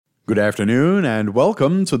Good afternoon and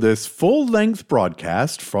welcome to this full-length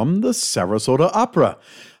broadcast from the Sarasota Opera.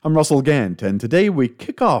 I'm Russell Gant, and today we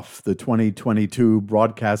kick off the 2022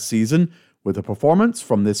 broadcast season with a performance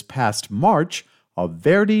from this past March of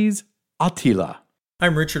Verdi's Attilla.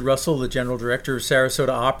 I'm Richard Russell, the General Director of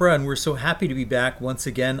Sarasota Opera, and we're so happy to be back once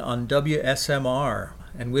again on WSMR.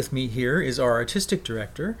 And with me here is our Artistic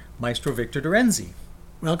Director, Maestro Victor Dorenzi.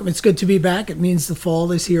 Welcome. It's good to be back. It means the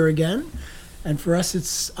fall is here again. And for us,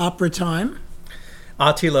 it's opera time.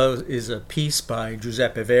 Attilla is a piece by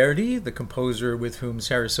Giuseppe Verdi, the composer with whom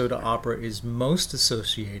Sarasota Opera is most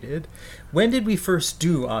associated. When did we first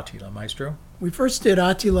do Attilla, Maestro? We first did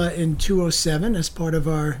Attilla in 2007 as part of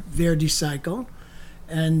our Verdi cycle.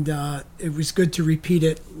 And it was good to repeat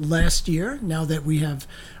it last year. Now that we have,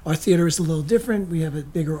 our theater is a little different. We have a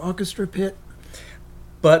bigger orchestra pit.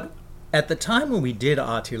 But at the time when we did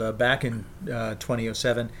Attilla back in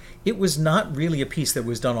 2007, it was not really a piece that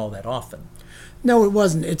was done all that often. No, it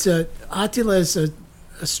wasn't. Attilla is a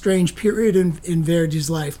strange period in Verdi's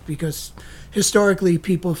life because historically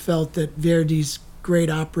people felt that Verdi's great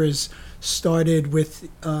operas started with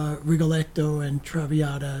Rigoletto and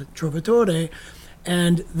Traviata Trovatore,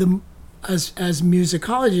 and as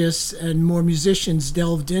musicologists and more musicians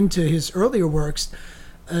delved into his earlier works,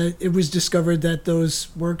 it was discovered that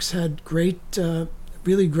those works had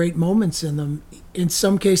really great moments in them, in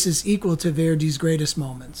some cases equal to Verdi's greatest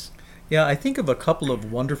moments. Yeah, I think of a couple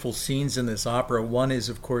of wonderful scenes in this opera. One is,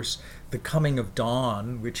 of course, the coming of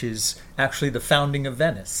dawn, which is actually the founding of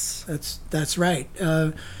Venice. That's right.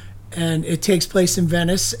 And it takes place in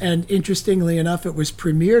Venice, and interestingly enough, it was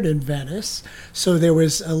premiered in Venice, so there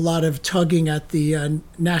was a lot of tugging at the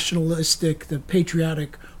nationalistic, the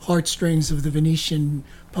patriotic heartstrings of the Venetian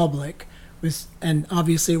public. And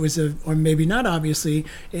obviously it was or maybe not obviously,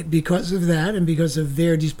 because of that and because of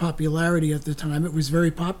Verdi's popularity at the time, it was very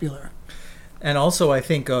popular. And also I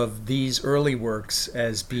think of these early works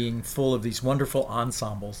as being full of these wonderful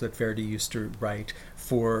ensembles that Verdi used to write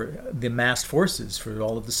for the massed forces, for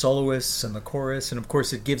all of the soloists and the chorus. And of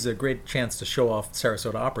course it gives a great chance to show off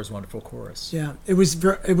Sarasota Opera's wonderful chorus. Yeah, it was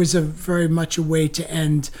very much a way to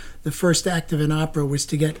end the first act of an opera, was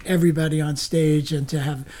to get everybody on stage and to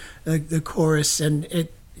have the chorus. And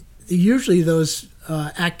usually those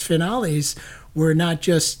act finales were not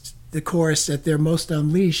just the chorus at their most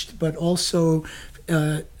unleashed, but also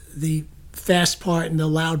the fast part and the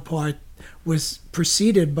loud part was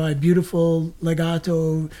preceded by beautiful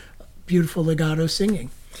legato singing.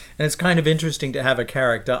 And it's kind of interesting to have a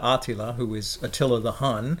character, Attila, who is Attila the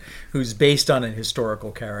Hun, who's based on a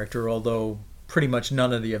historical character, although pretty much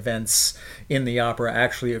none of the events in the opera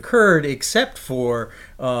actually occurred, except for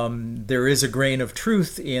there is a grain of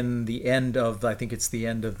truth in the end of, I think it's the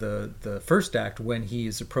end of the first act, when he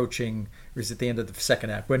is approaching, or is it the end of the second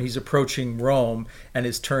act, when he's approaching Rome and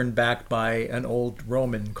is turned back by an old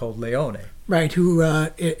Roman called Leone. Right, who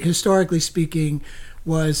historically speaking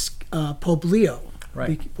was Pope Leo.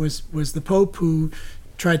 Right. Was the Pope who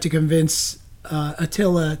tried to convince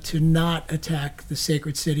Attila to not attack the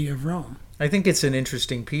sacred city of Rome. I think it's an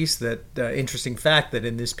interesting piece, interesting fact that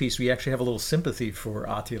in this piece we actually have a little sympathy for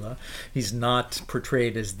Attila. He's not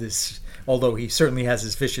portrayed as this, although he certainly has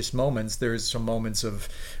his vicious moments. There's some moments of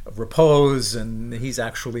repose, and he's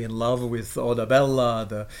actually in love with Odabella,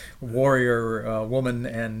 the warrior woman,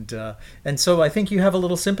 and so I think you have a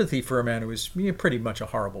little sympathy for a man who is pretty much a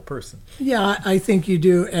horrible person. Yeah, I think you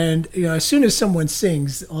do, and as soon as someone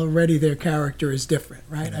sings, already their character is different,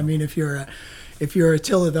 right? I mean, if you're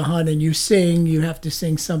Attila the Hun and you sing, you have to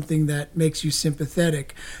sing something that makes you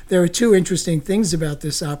sympathetic. There are two interesting things about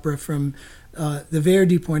this opera from the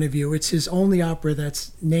Verdi point of view. It's his only opera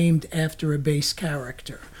that's named after a bass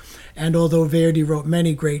character. And although Verdi wrote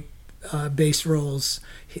many great bass roles,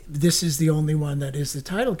 this is the only one that is the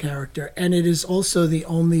title character. And it is also the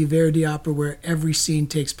only Verdi opera where every scene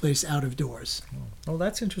takes place out of doors. Oh,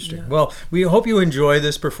 that's interesting. Yeah. Well, we hope you enjoy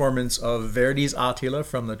this performance of Verdi's Attila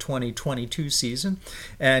from the 2022 season,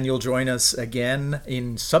 and you'll join us again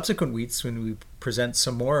in subsequent weeks when we present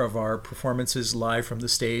some more of our performances live from the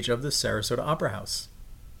stage of the Sarasota Opera House.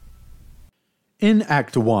 In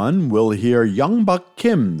Act 1, we'll hear Young Buck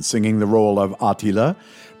Kim singing the role of Attila,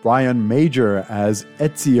 Brian Major as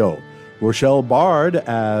Ezio, Rochelle Bard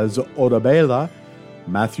as Odabella,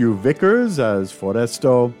 Matthew Vickers as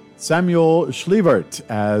Foresto, Samuel Schlevert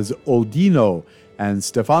as Oldino, and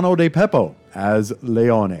Stefano De Peppo as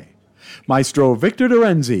Leone. Maestro Victor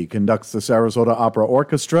Dorenzi conducts the Sarasota Opera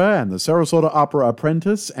Orchestra and the Sarasota Opera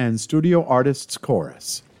Apprentice and Studio Artists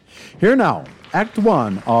Chorus. Here now, Act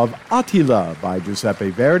 1 of Attila by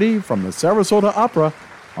Giuseppe Verdi from the Sarasota Opera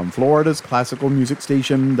on Florida's classical music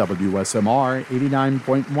station WSMR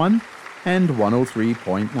 89.1 and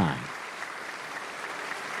 103.9.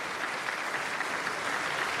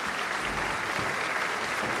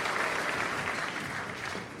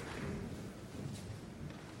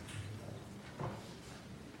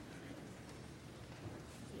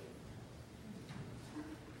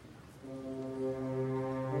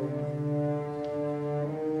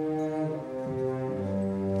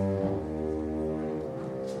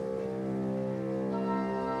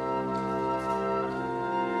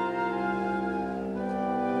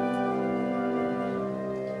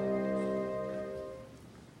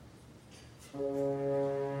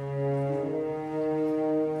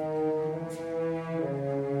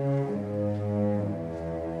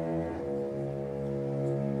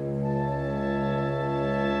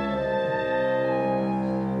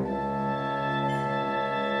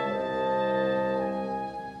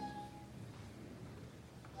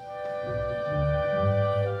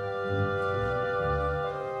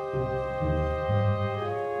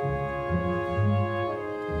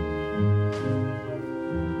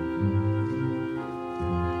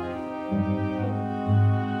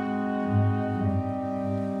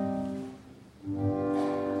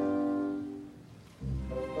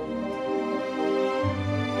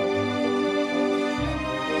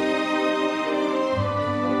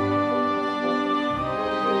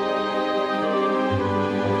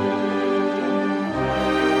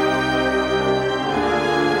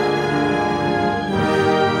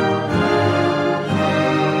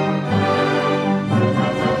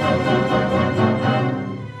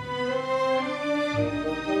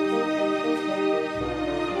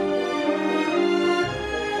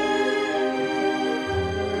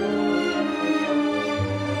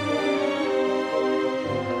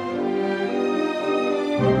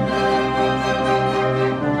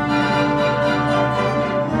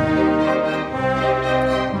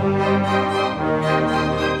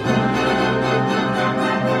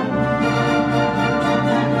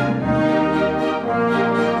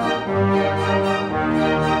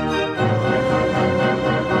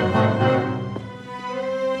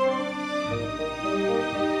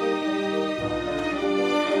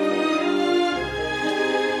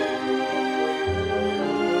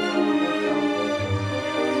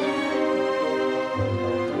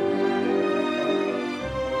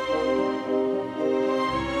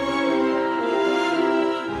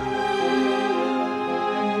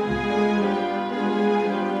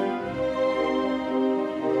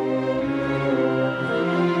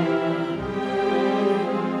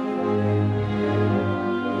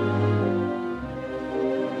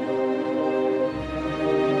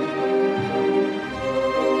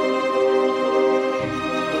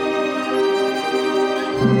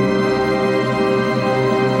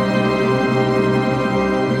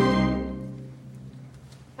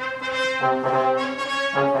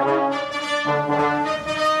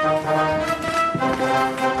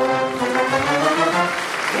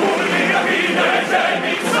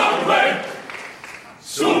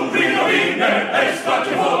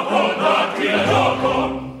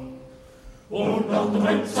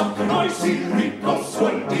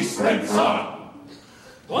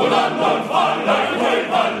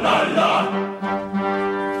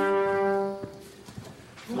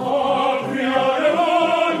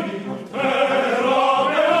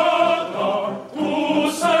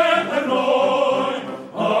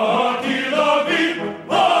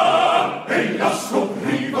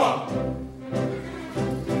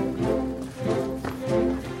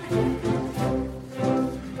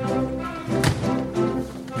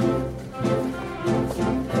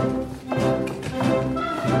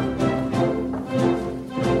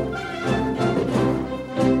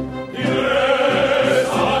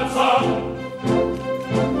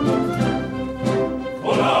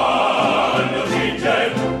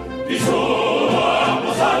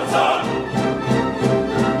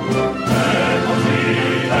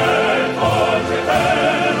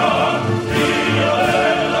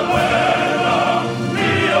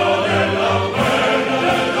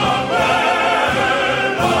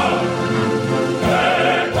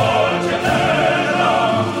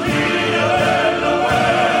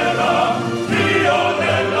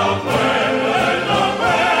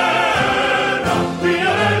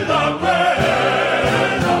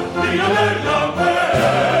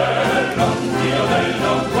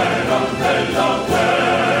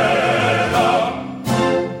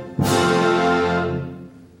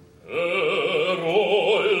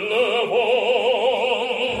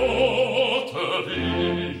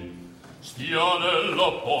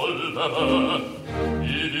 polvere,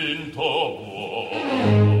 id in tuo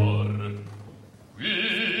cuor,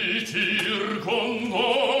 qui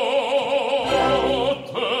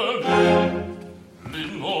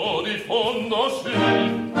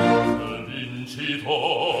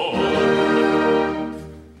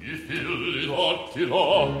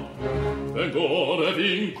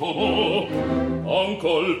comò un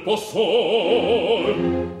colpo sol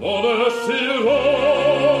non essi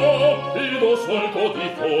rapido solco di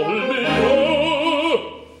follia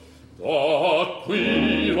da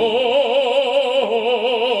qui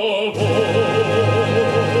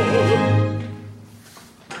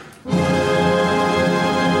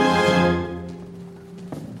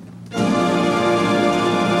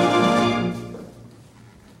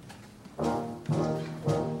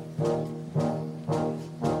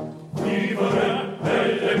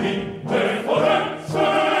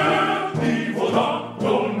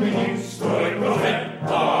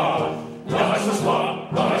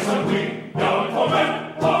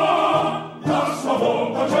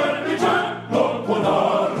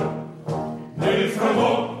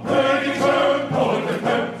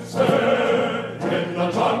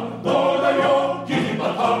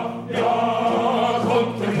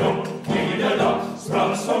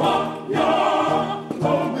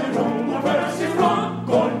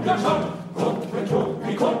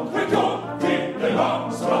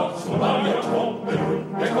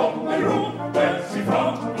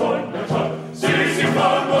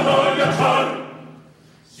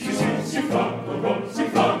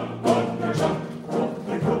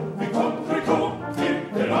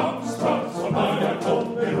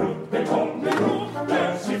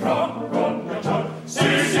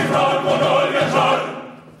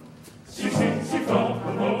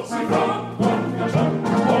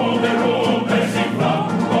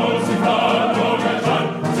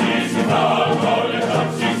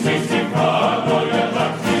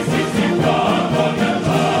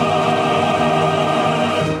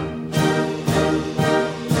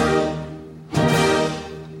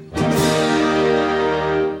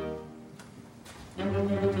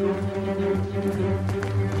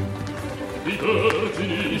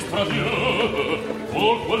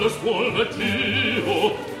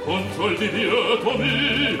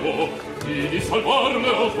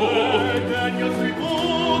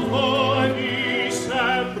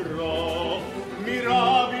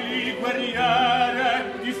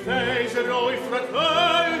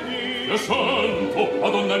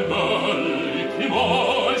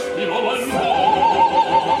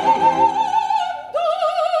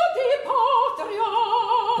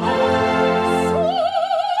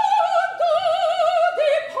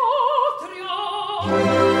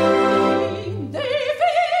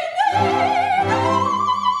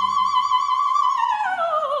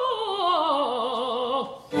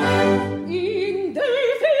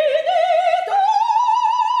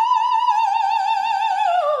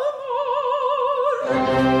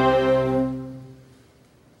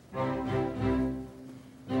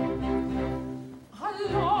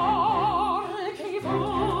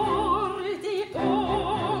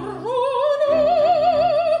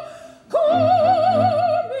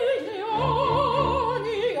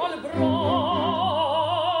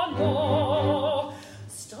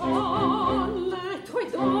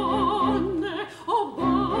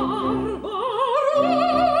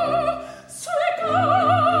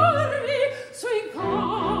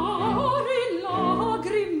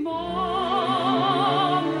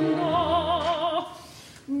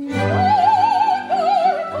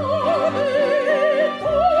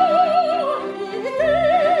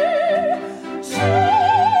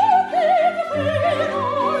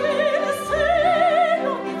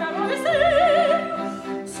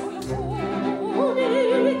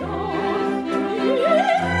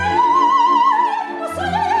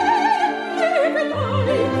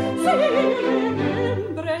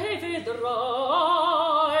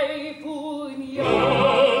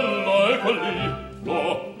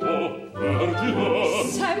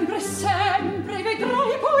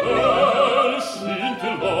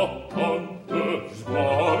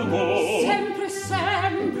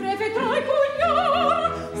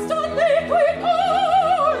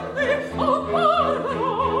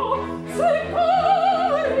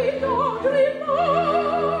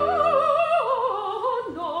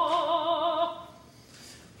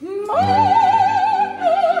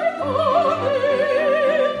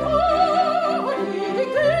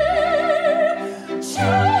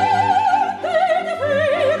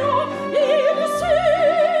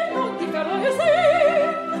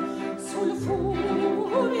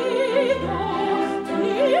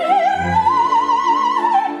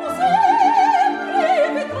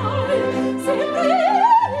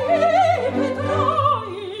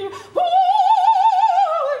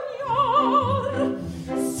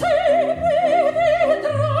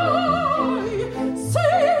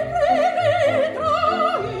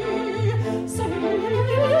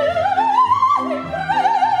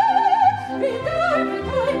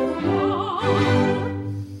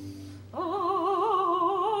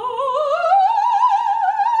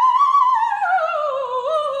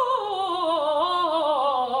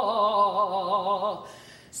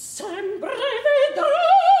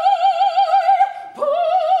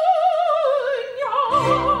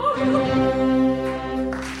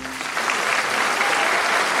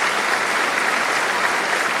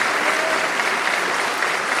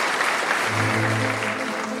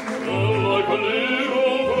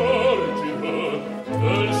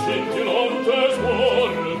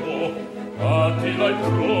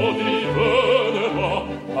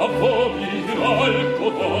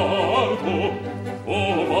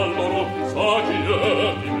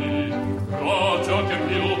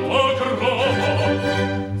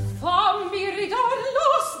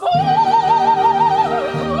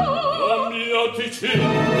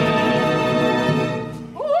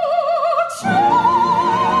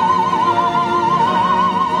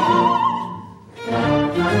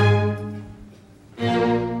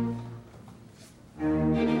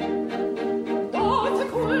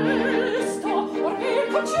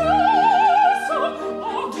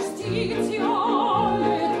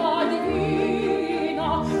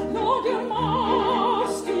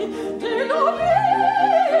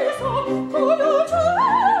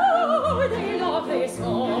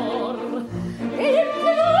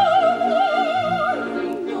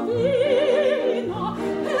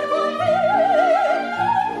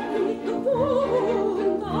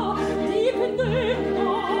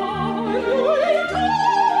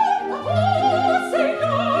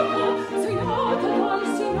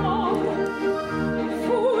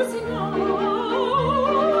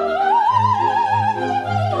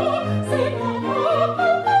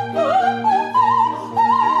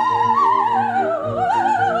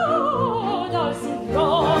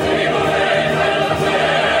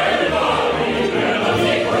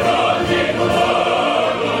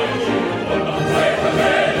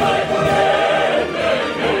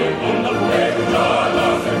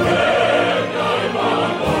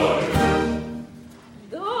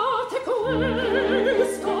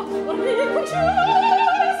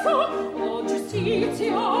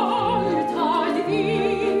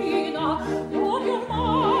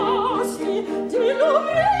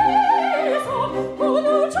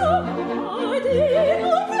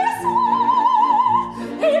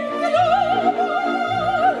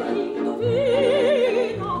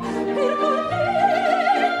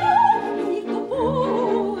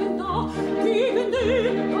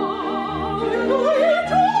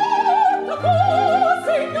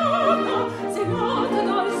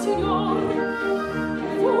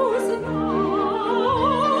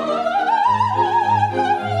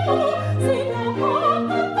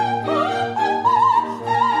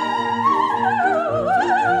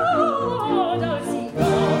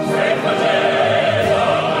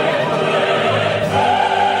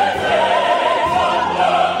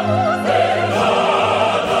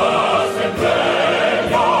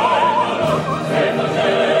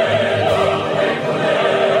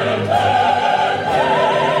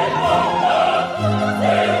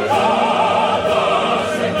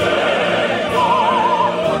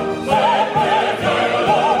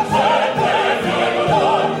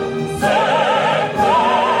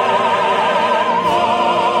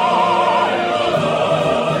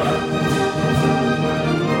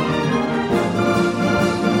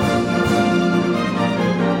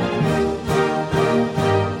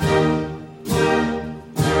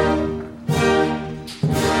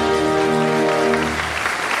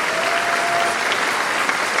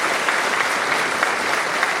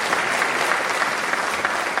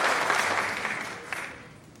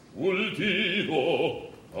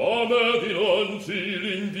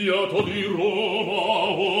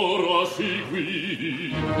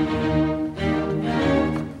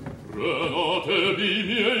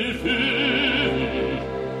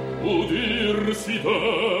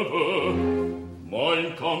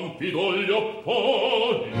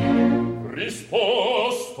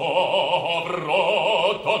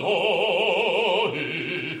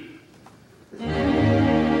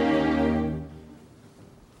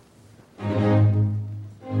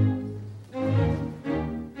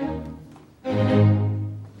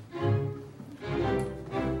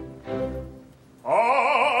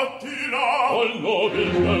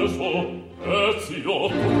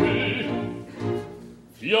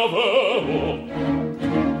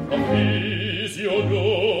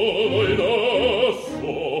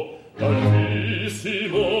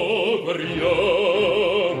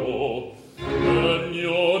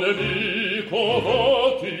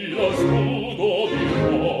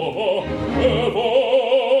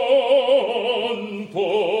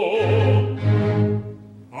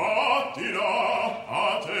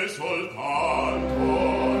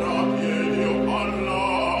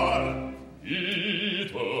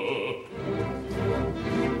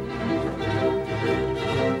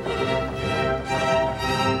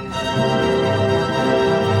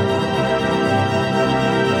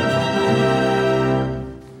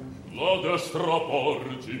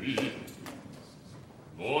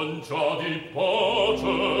Non già di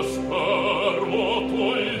pace spero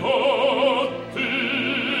tuoi datti.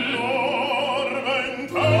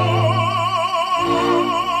 Tormentaro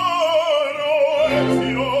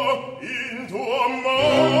Ezio in tua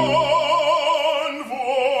man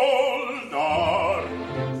vuol dar.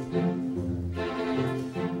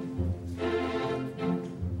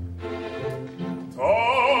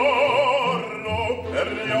 Torno per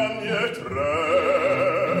gli anni e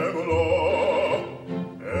tremulo,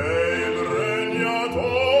 e il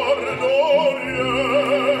regnator d'Oriente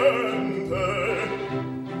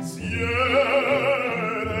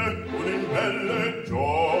siede un'imbelle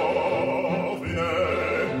giovine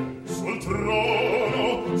sul trono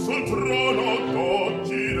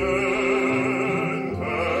d'Occidente.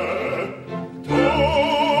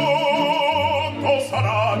 Tutto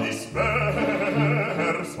sarà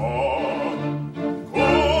disperso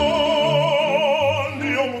con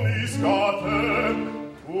Dio uniscate,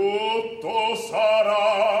 tutto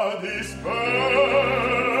sarà disperso.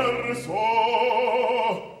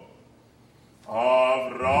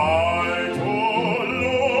 Avrai tu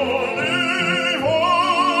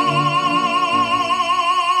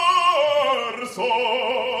l'universo,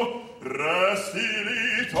 resti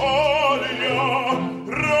l'Italia,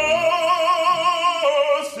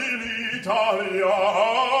 resti l'Italia a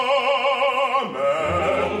me.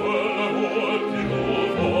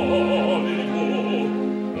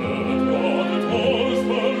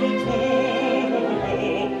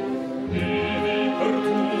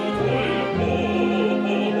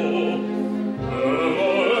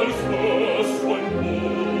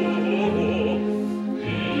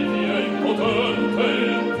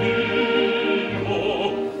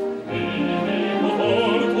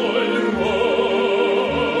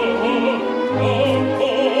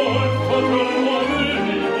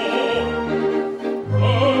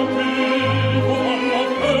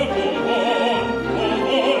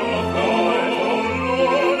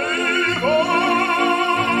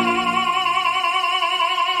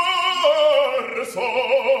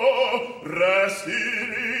 Resti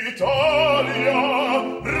l'Italia,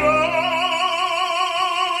 resti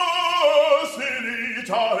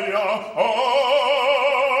l'Italia a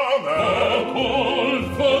me. Col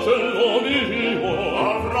fratello mio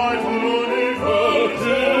avrai tu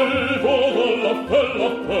l'universo, vivo dall'appello a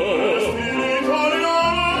te. Resti l'Italia,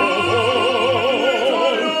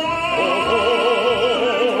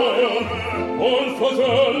 col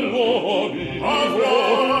fratello mio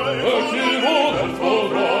avrai e chi vuole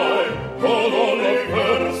avrai todo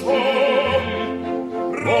l'universo,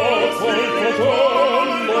 resti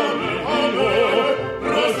l'Italia a me,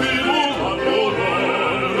 resti l'Italia a me,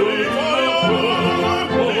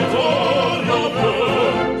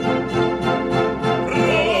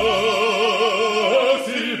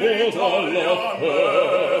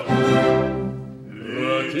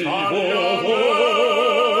 resti l'Italia a me,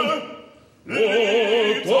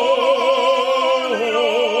 l'Italia a me,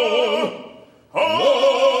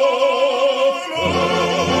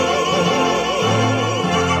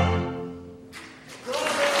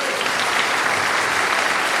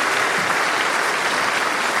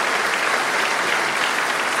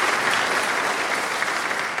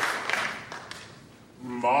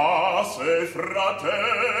 ma se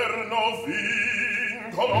fraterno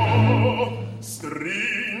vincolo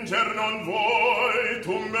stringer non vuoi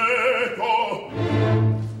tu meco,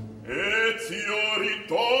 Ezio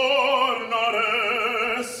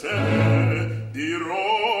ritornaresse di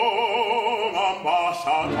Roma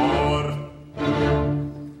ambasciator.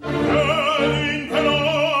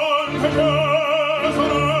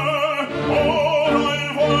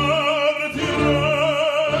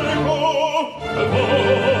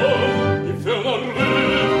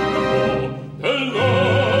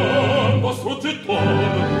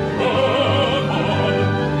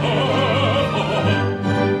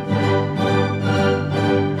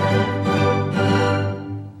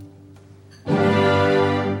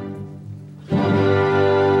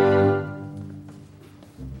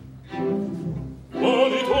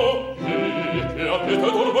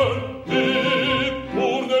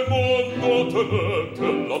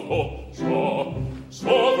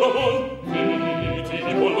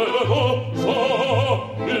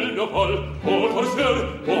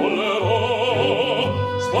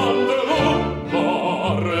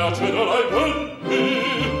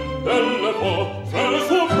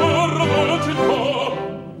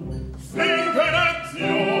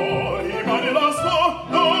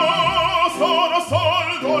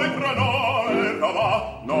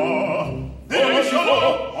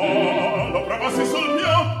 lo prepassi sul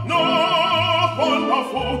piano, quando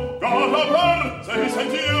fu gata per sei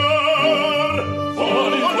sentier,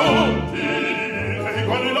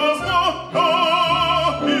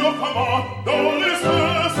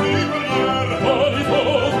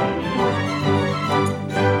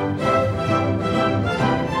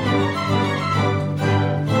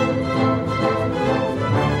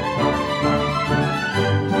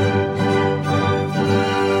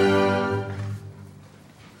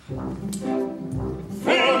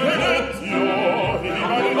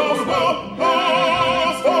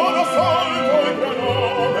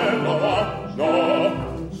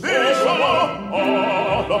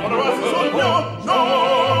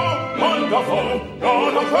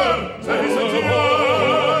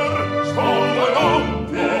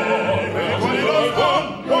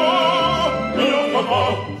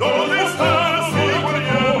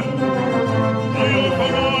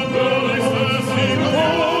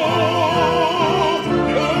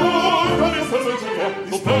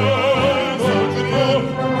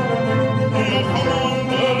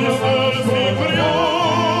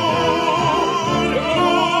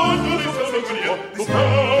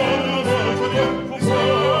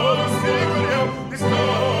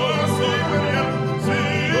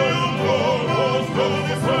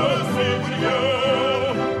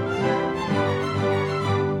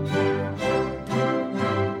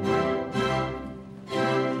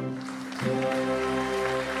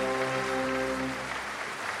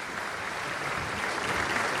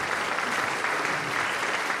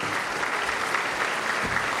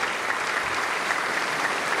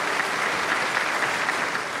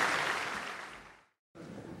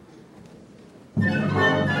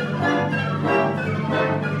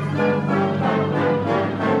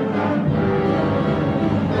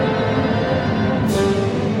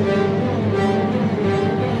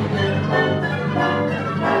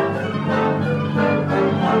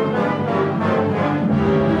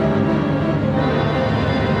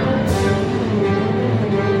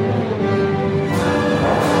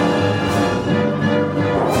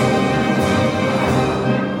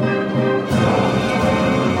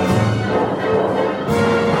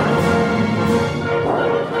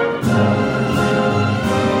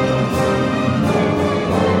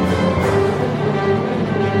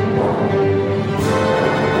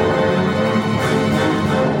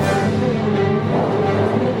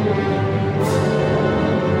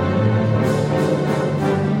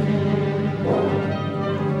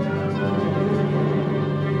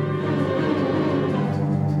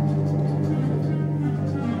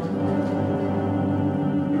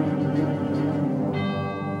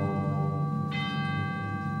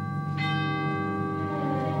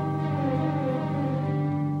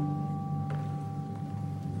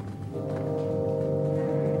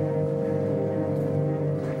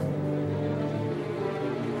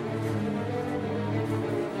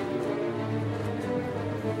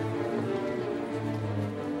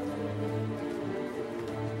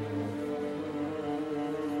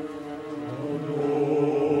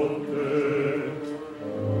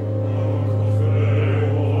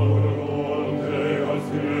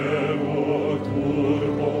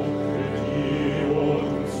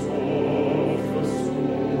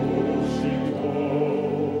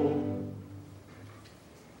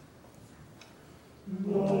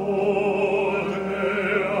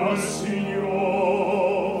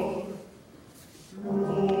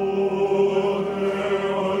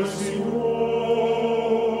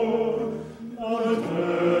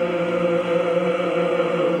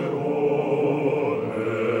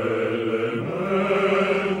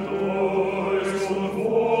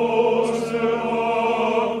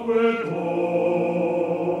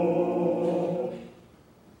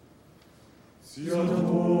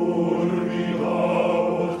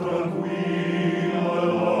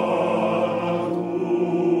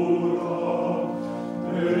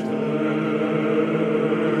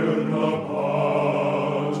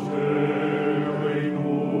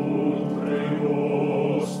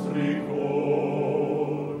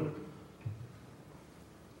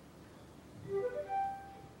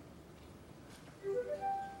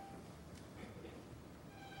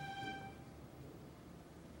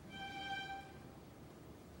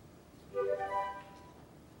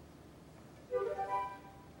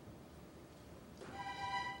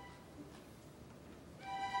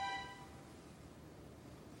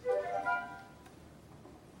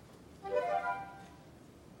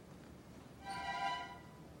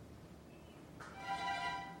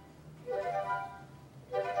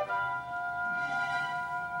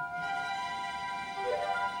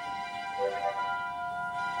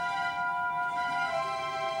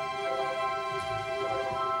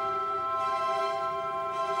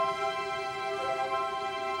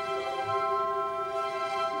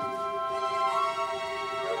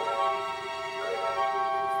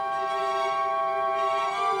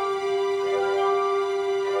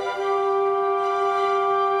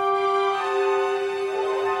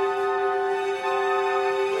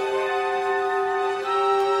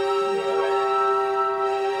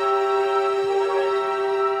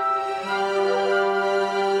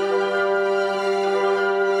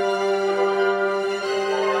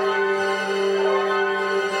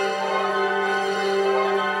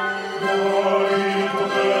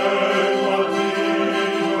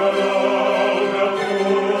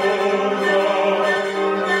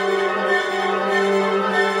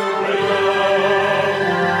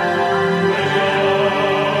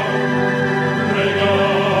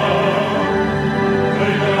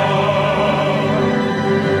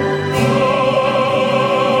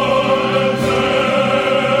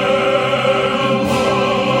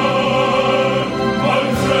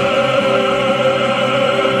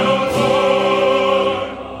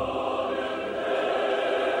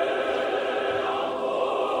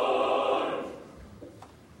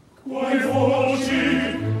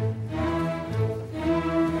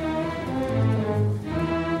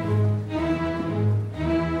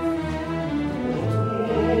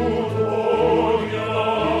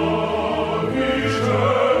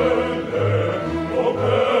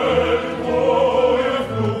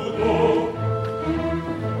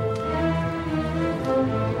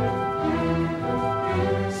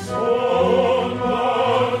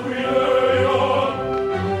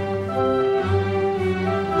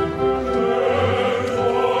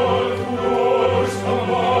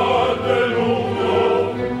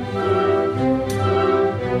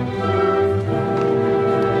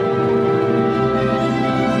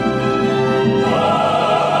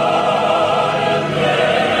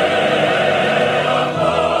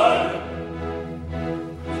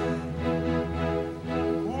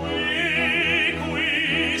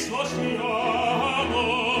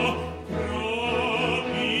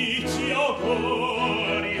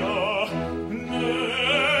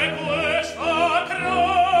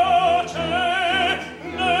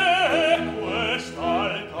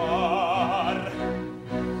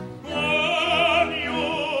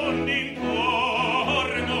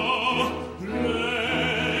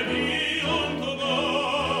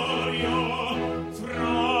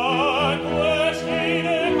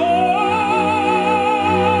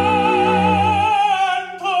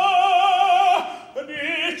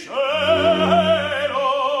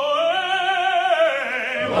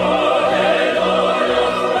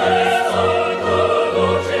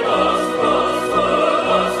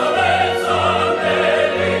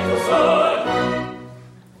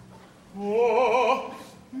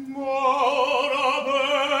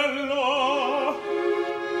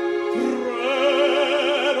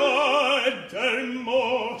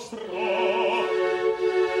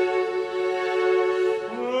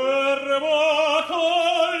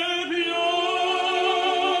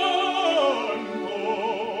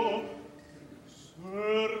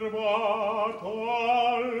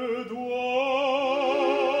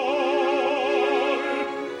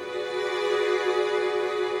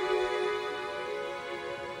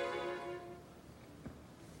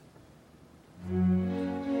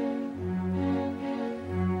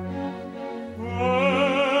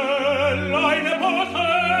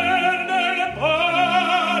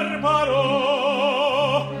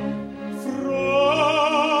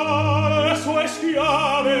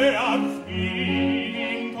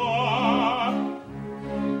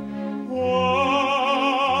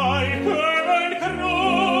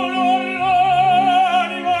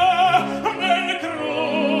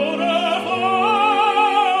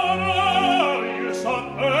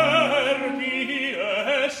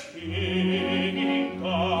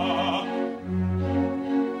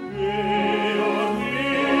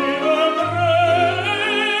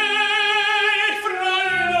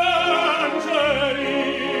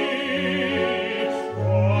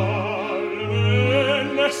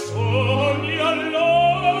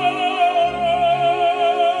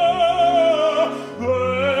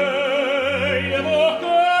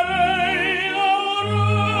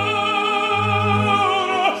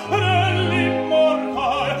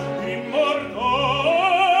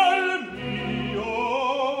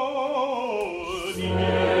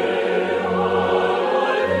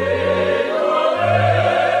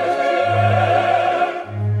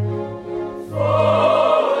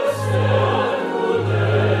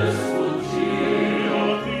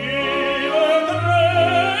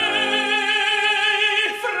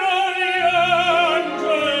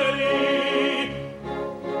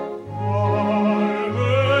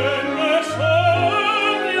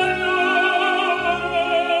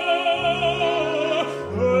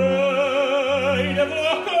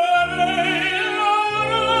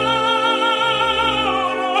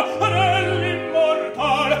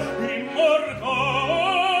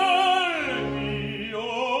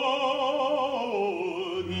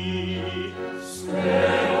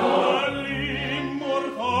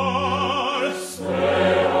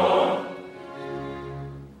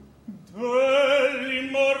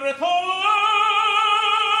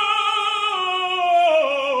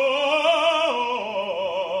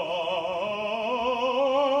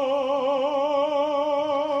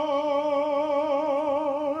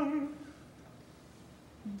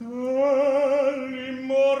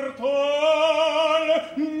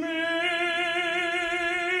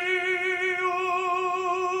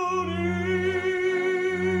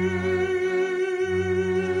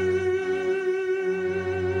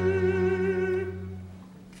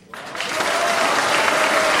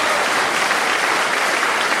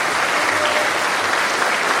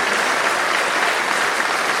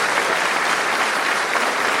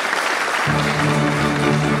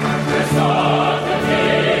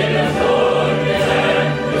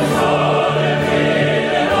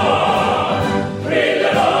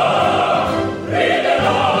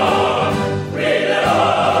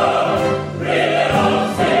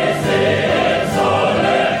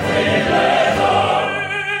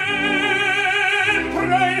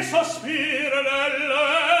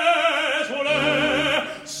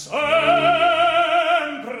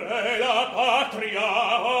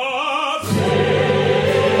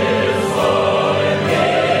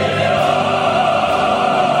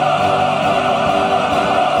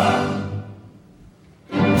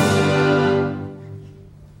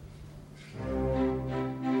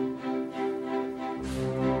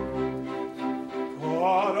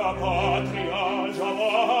 patria già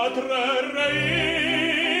madre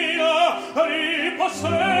reina,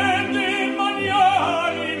 ripossenti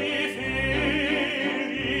magnanimi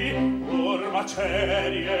figli, or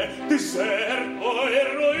macerie, deserto e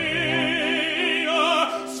ruina,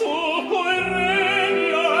 su cui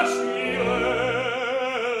regna silenzio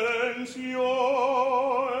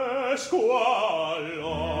e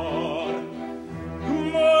squallor.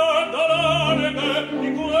 Madalane di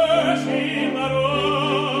questi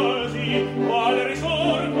marosi, qual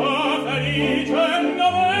risorta felice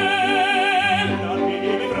novella, mi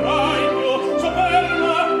vivrai più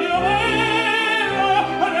superba io bella,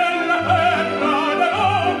 nella terra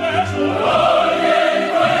dell'onde suoi.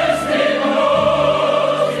 Questi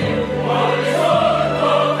marosi, qual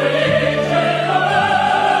risorta felice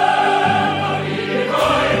novella, mi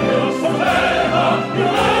vivrai più superba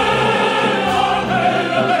io bella.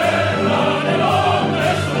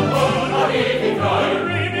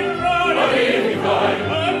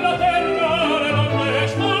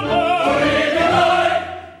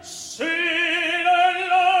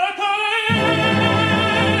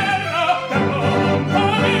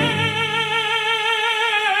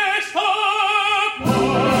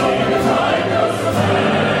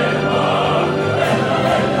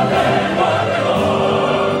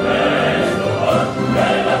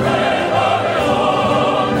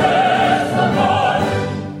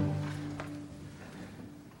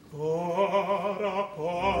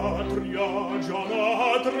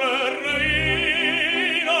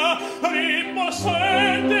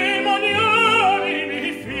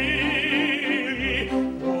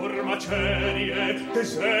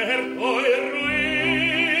 Deserto e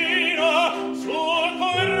ruina, sul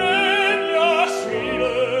cui regna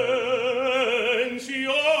silenzio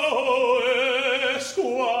e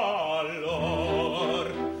squallor.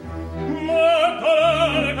 Ma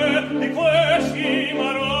che di questi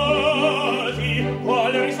marosi,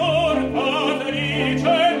 qual risorta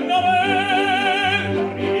felice novella,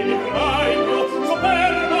 rivivrai più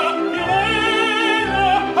superba, più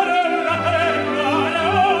bella, nella terra le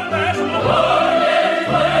onde suoi.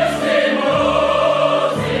 Questi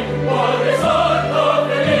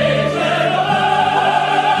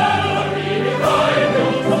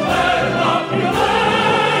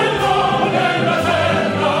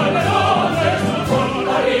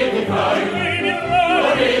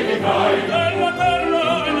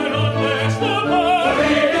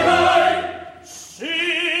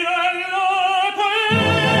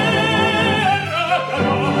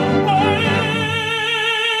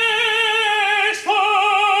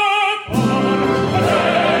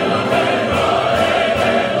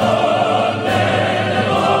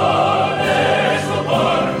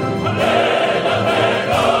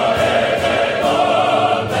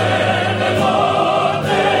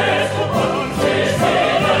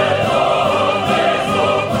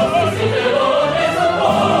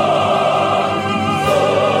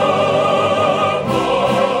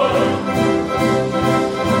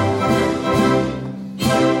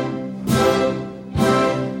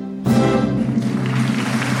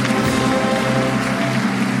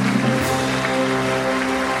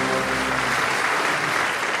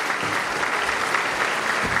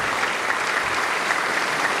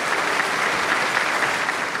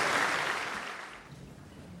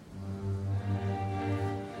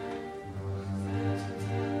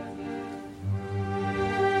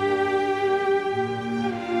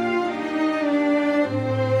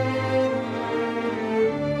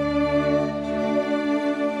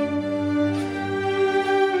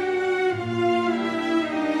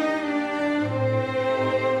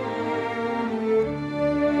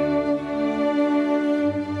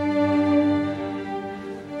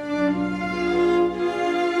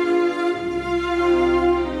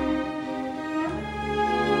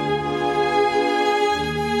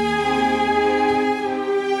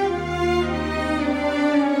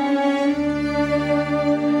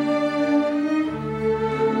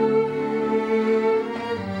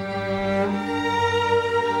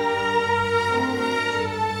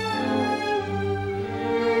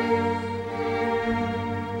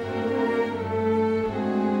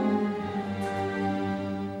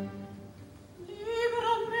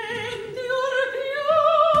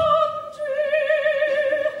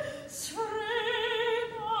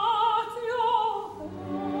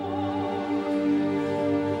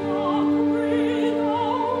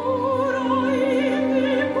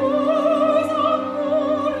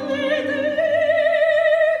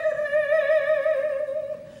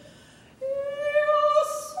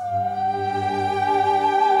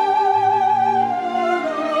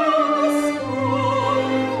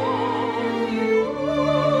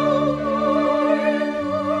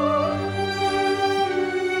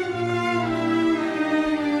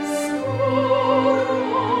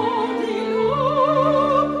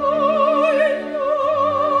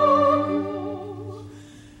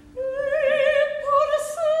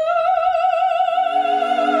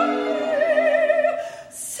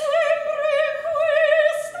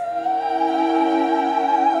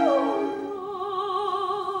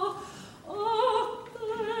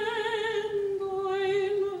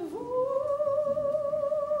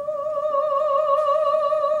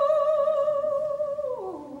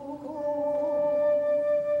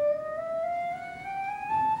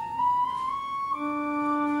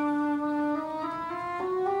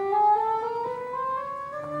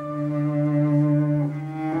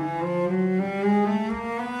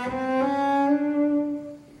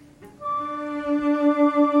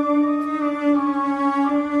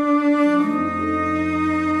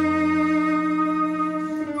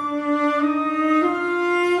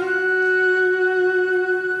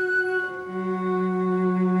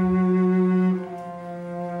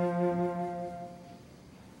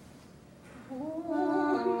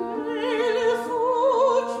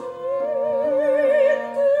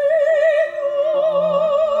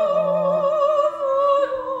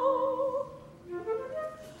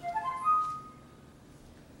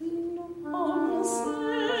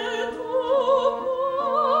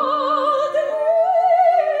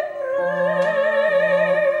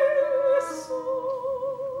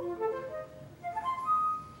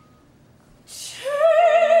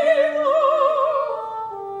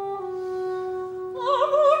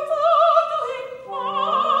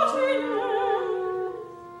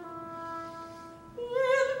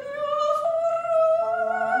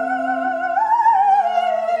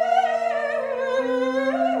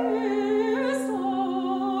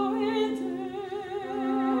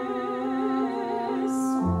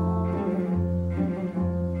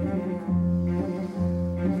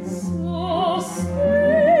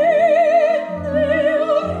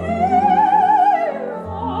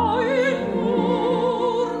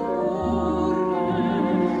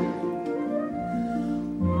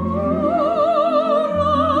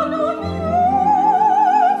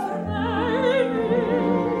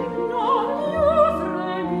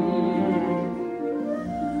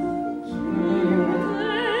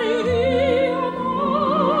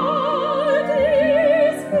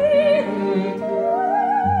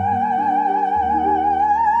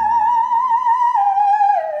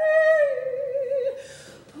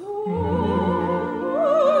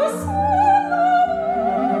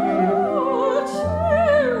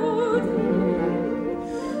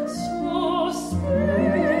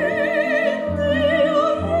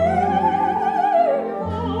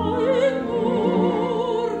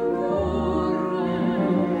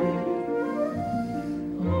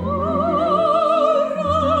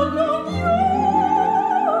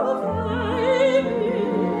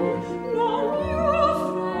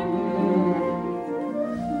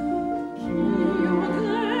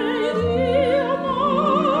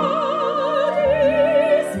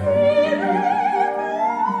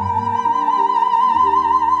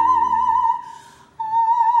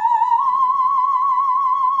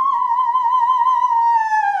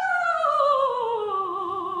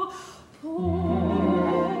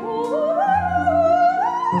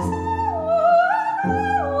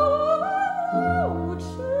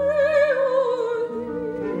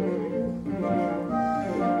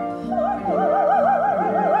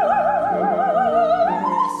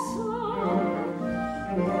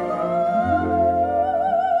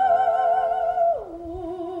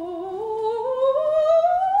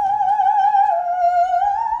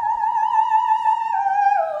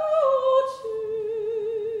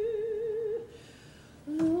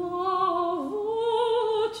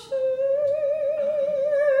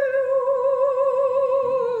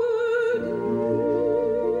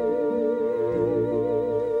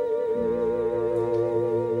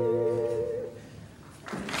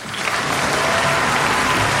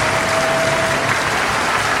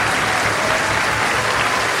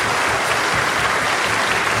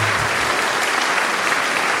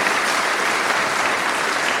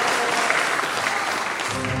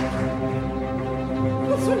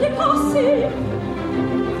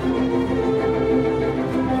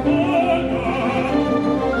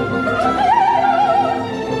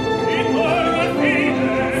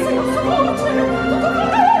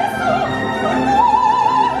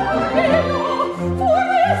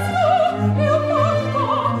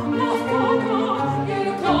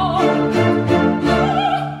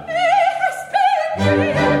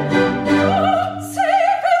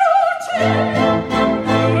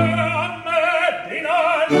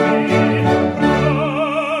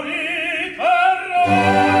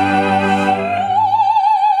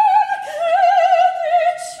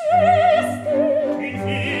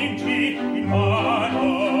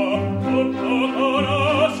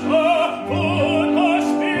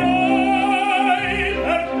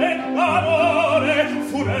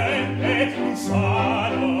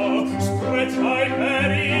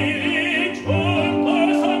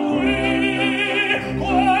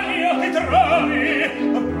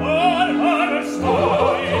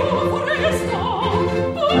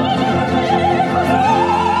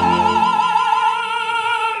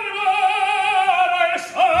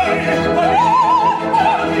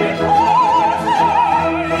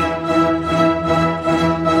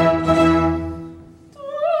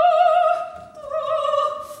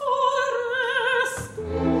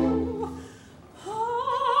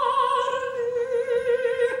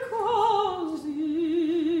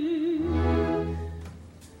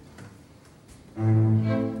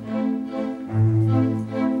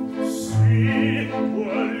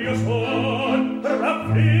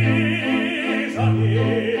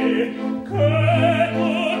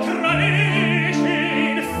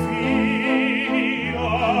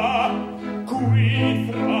Gloria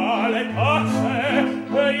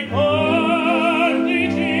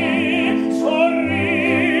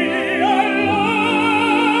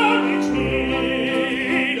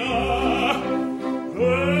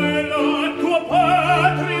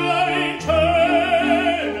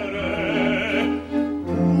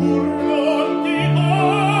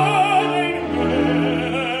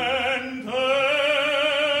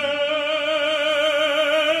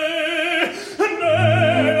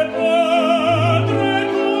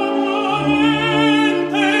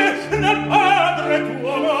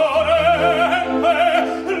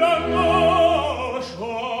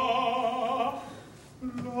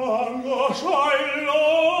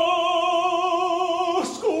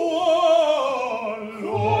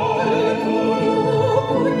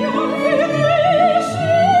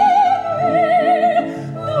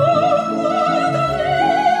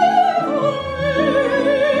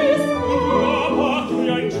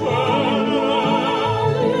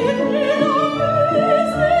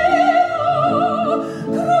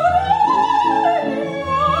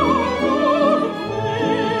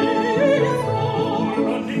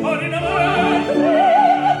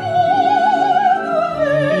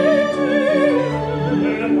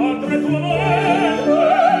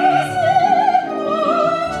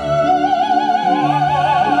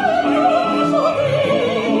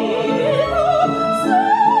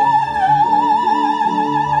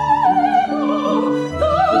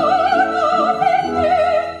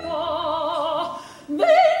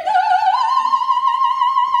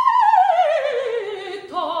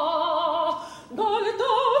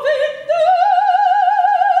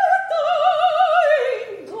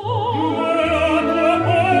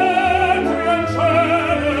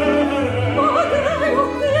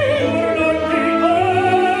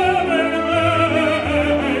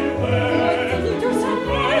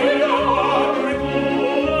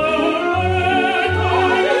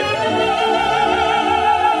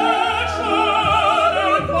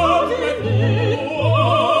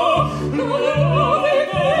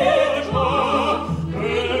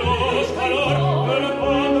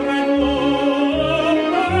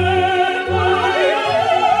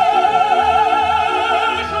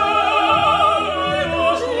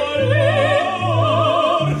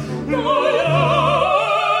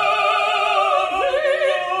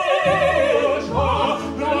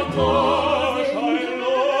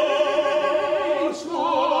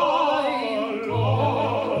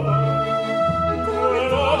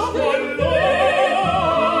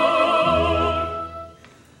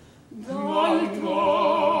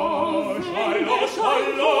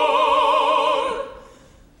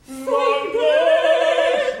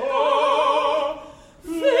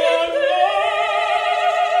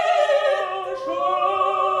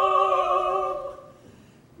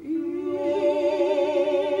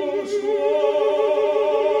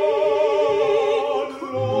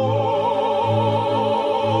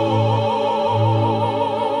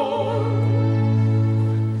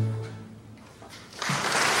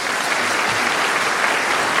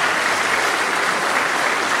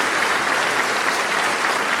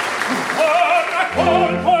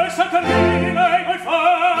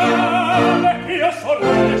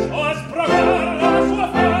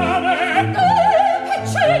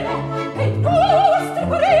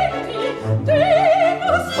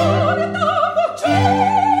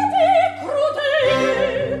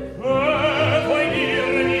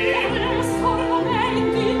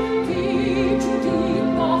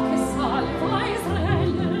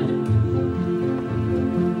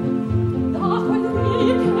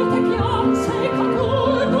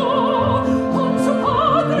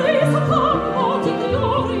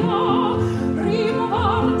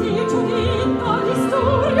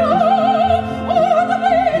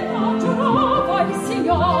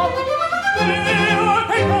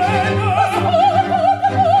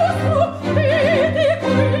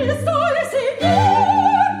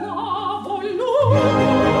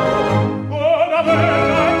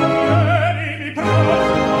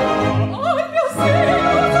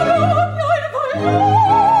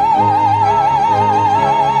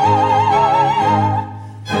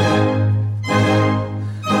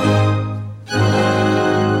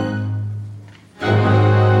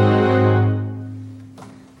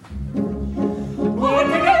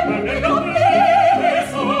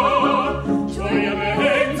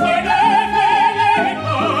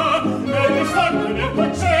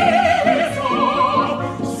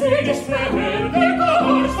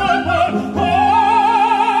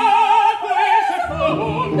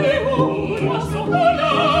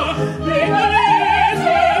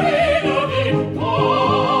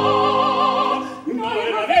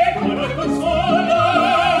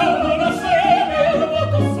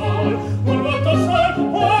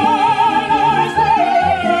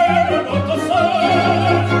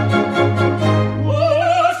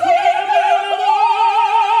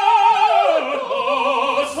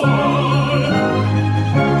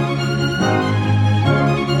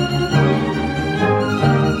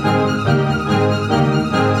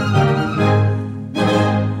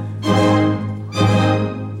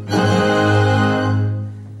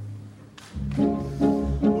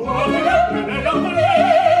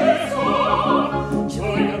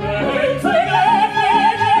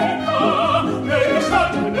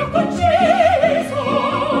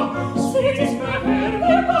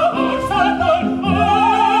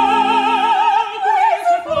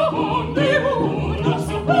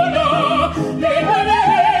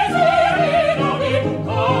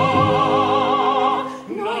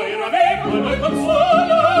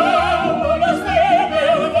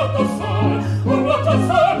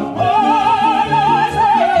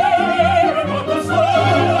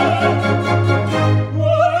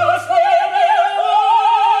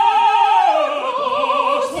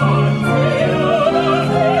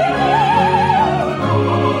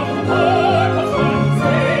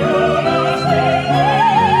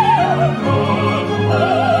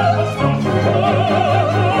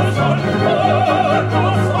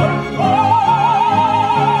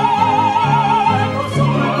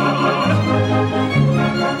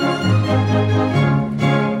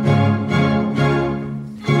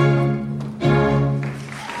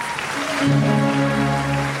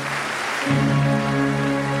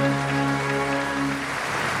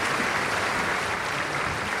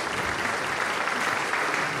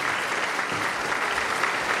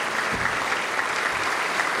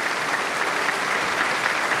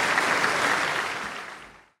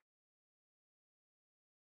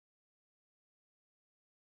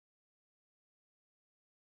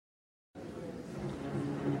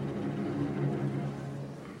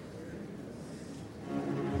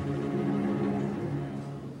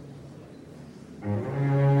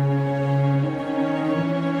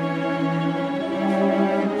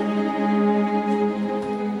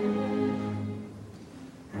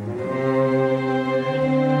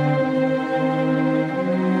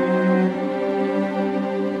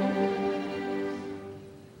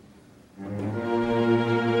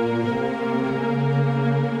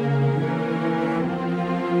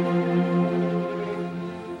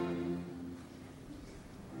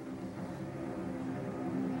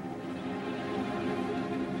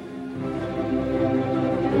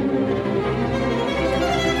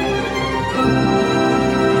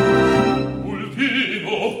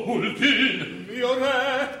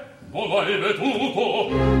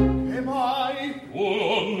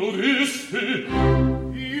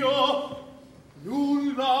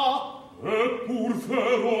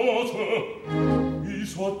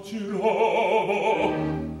s'attirava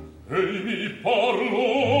e mi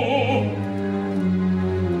parlò.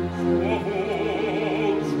 Sua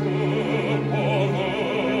voce pareva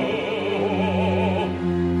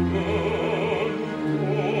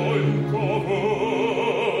dentro in caverna.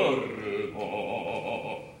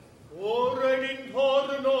 Ora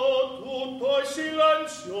intorno tutto il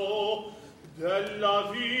silenzio della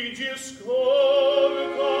vigie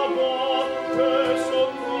scorta batte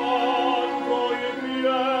soltanto in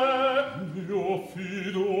me. Io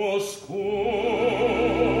fido ascolta.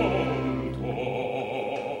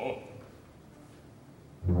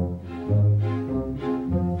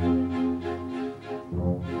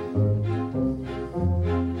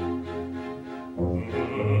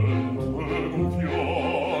 Mentre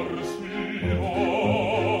gonfiar si anima,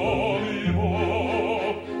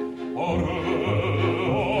 area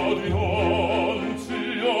dinanzi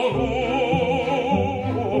a Roma,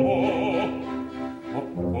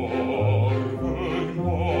 apparve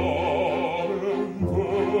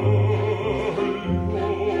in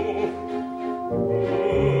mare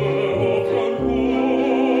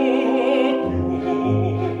un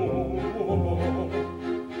vello,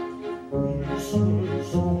 tra il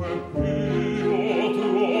senso è pio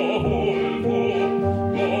travolto,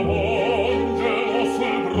 l'angelo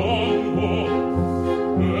sul branco,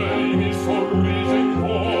 ei mi sorrise in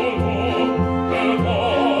volto, e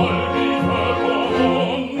poi mi fermando.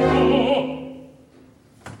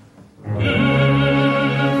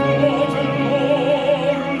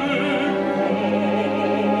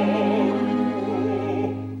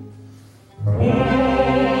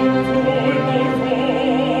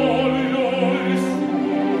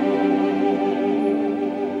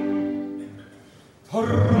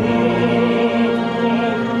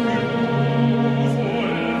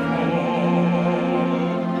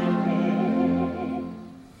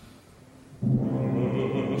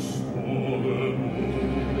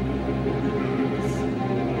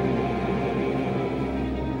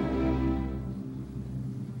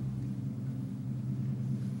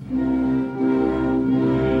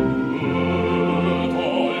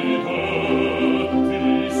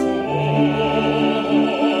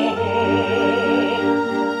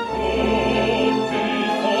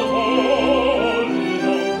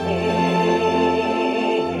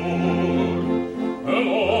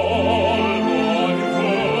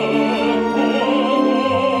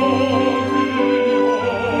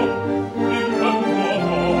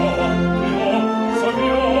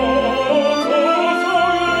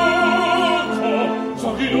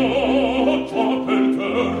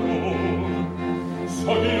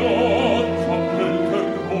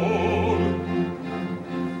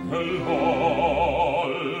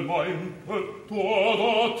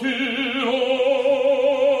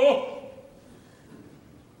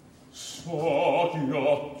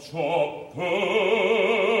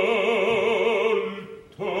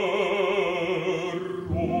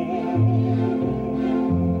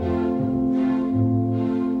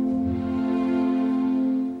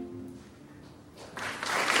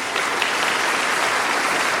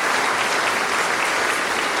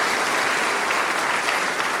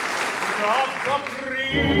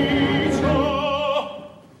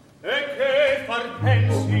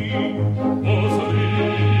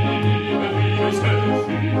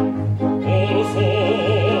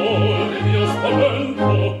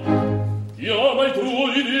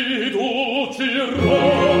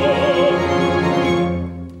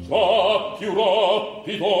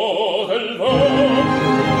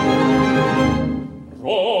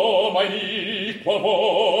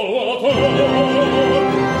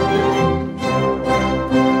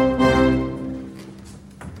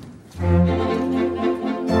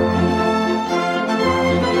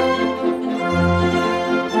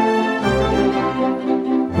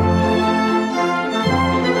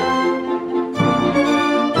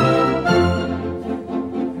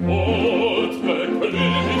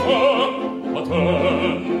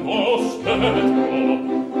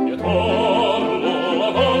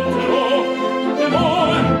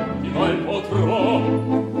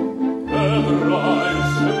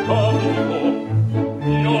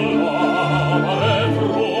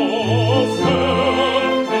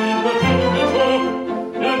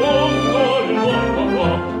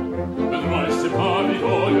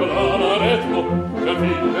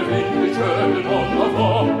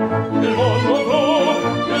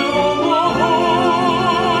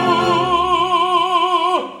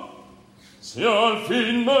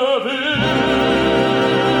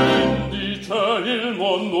 Il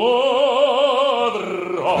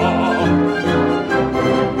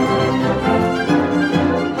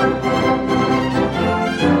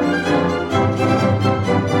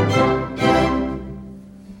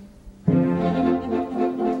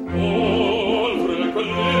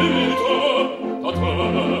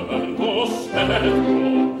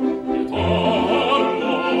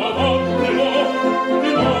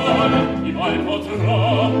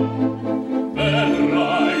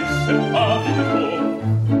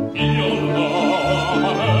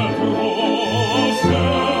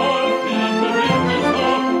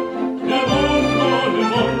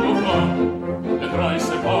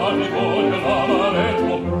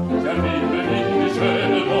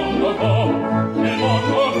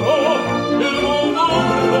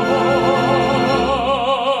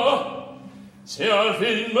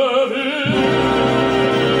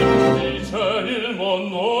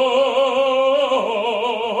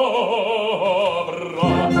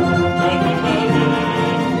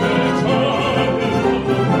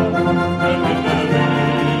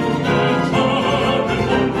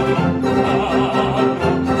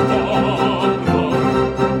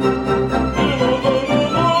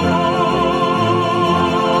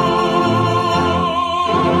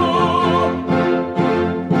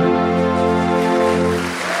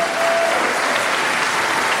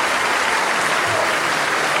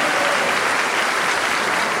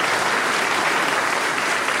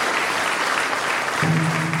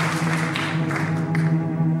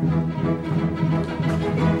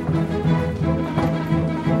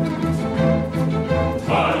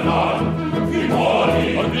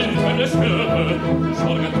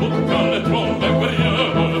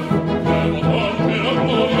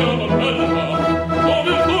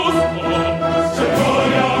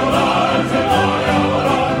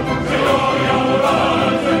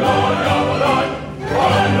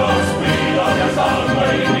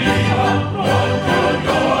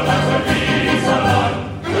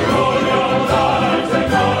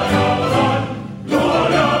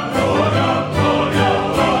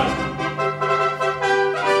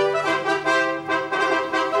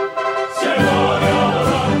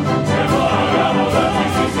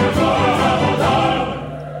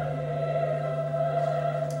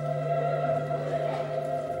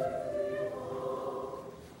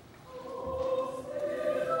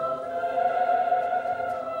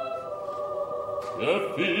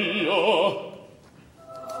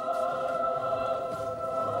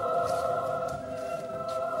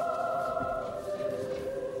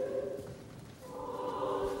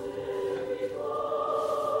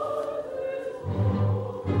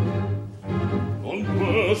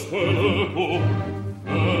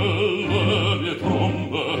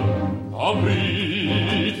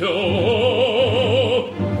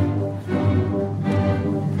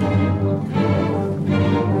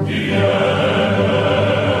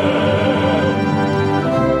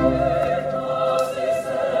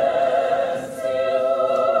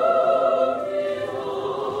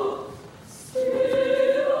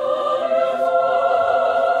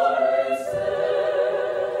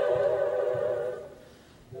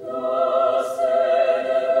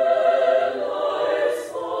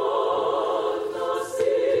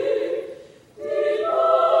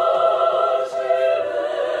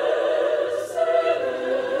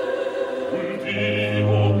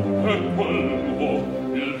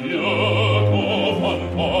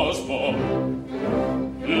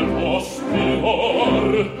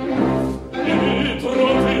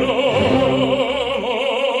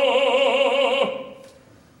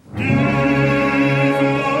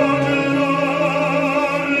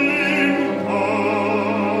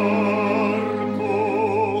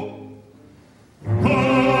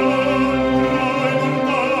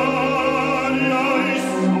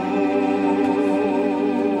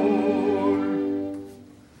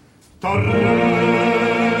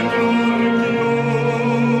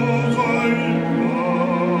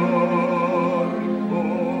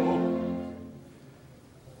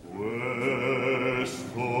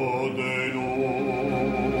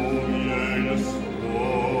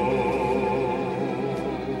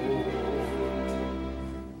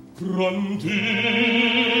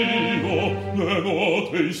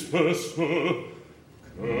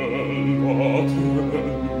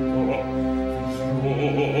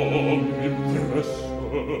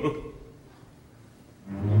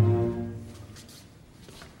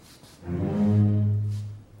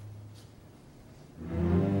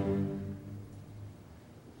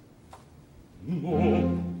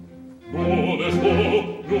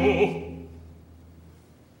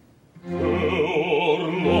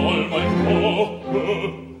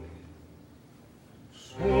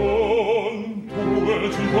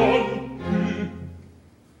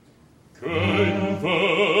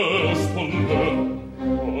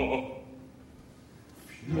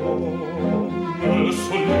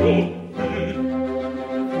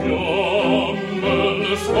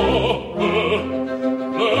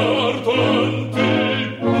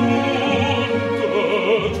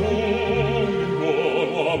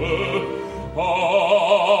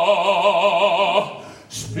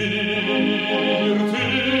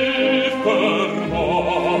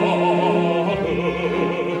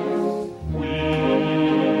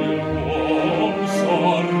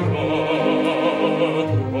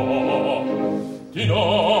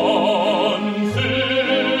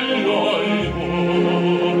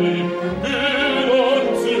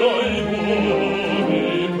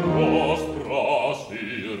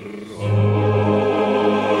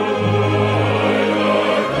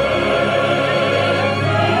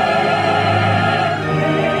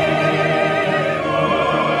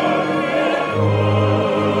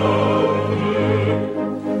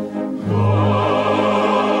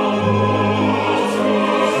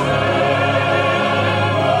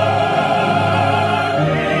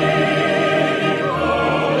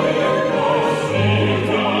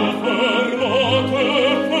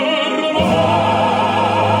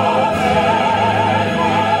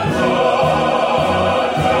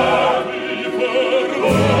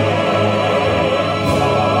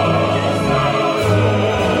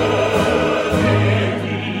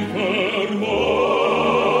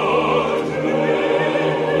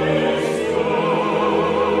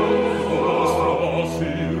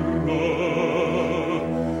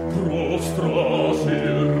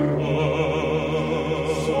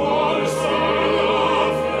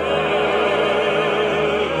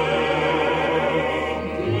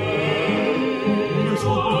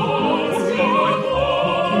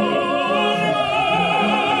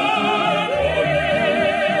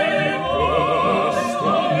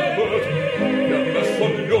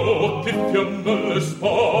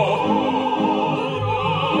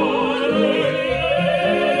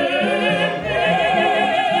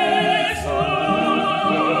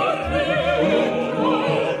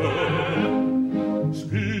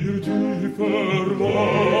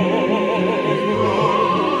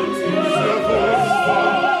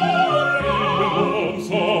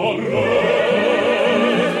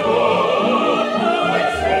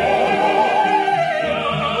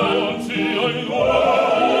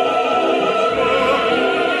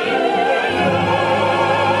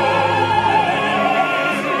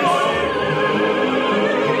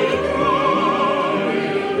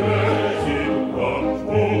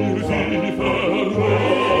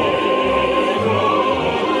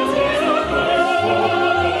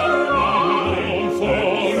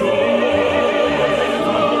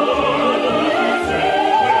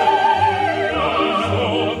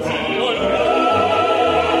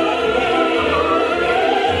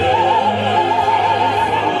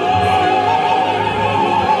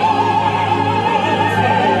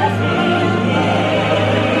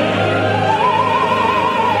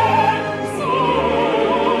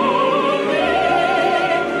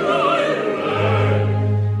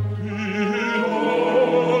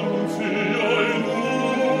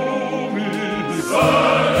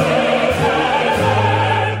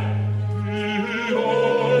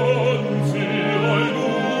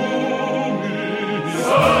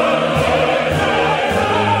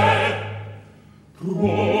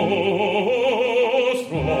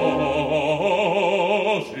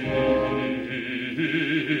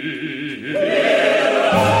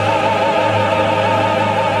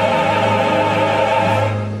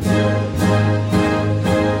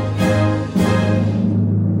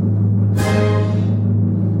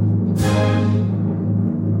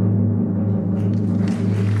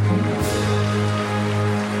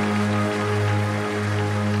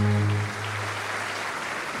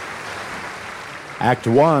Act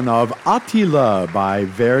 1 of Attila by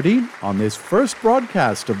Verdi on this first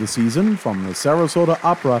broadcast of the season from the Sarasota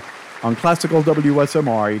Opera on Classical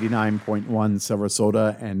WSMR 89.1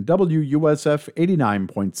 Sarasota and WUSF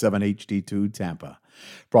 89.7 HD2 Tampa,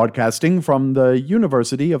 broadcasting from the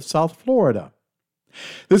University of South Florida.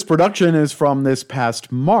 This production is from this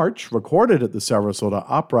past March, recorded at the Sarasota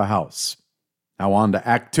Opera House. Now on to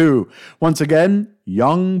Act 2. Once again,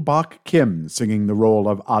 Young Bak Kim singing the role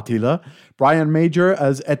of Attila, Brian Major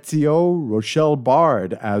as Ezio, Rochelle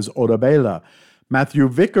Bard as Odabella, Matthew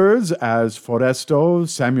Vickers as Foresto,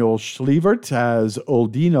 Samuel Schlevert as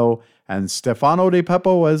Oldino, and Stefano De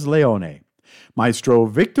Peppo as Leone. Maestro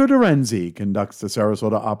Victor Dorenzi conducts the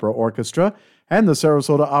Sarasota Opera Orchestra and the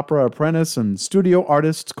Sarasota Opera Apprentice and Studio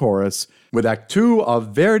Artists Chorus with Act 2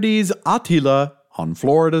 of Verdi's Attila on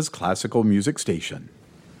Florida's classical music station.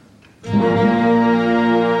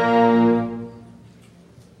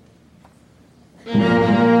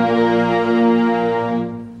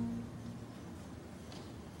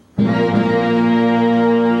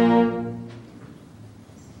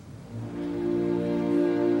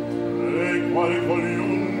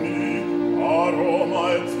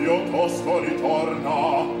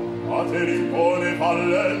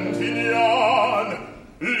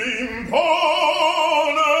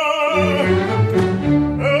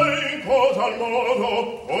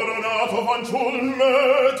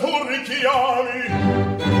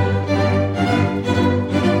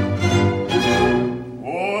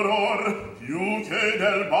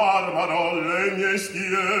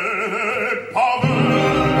 mestiere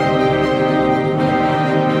paver.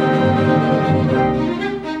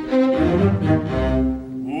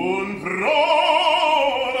 Un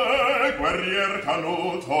prole guerrier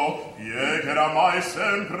canuto piegherà mai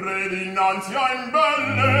sempre dinanzi a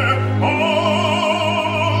imbelle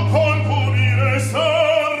concubine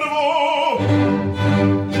servo.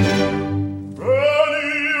 Ed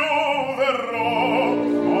io verrò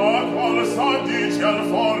a qual s'addice al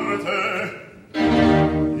forte,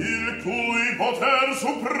 il cui poter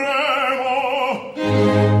supremo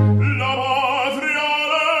la patria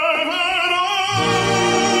leverà.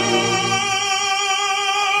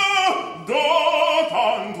 Do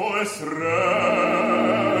tanto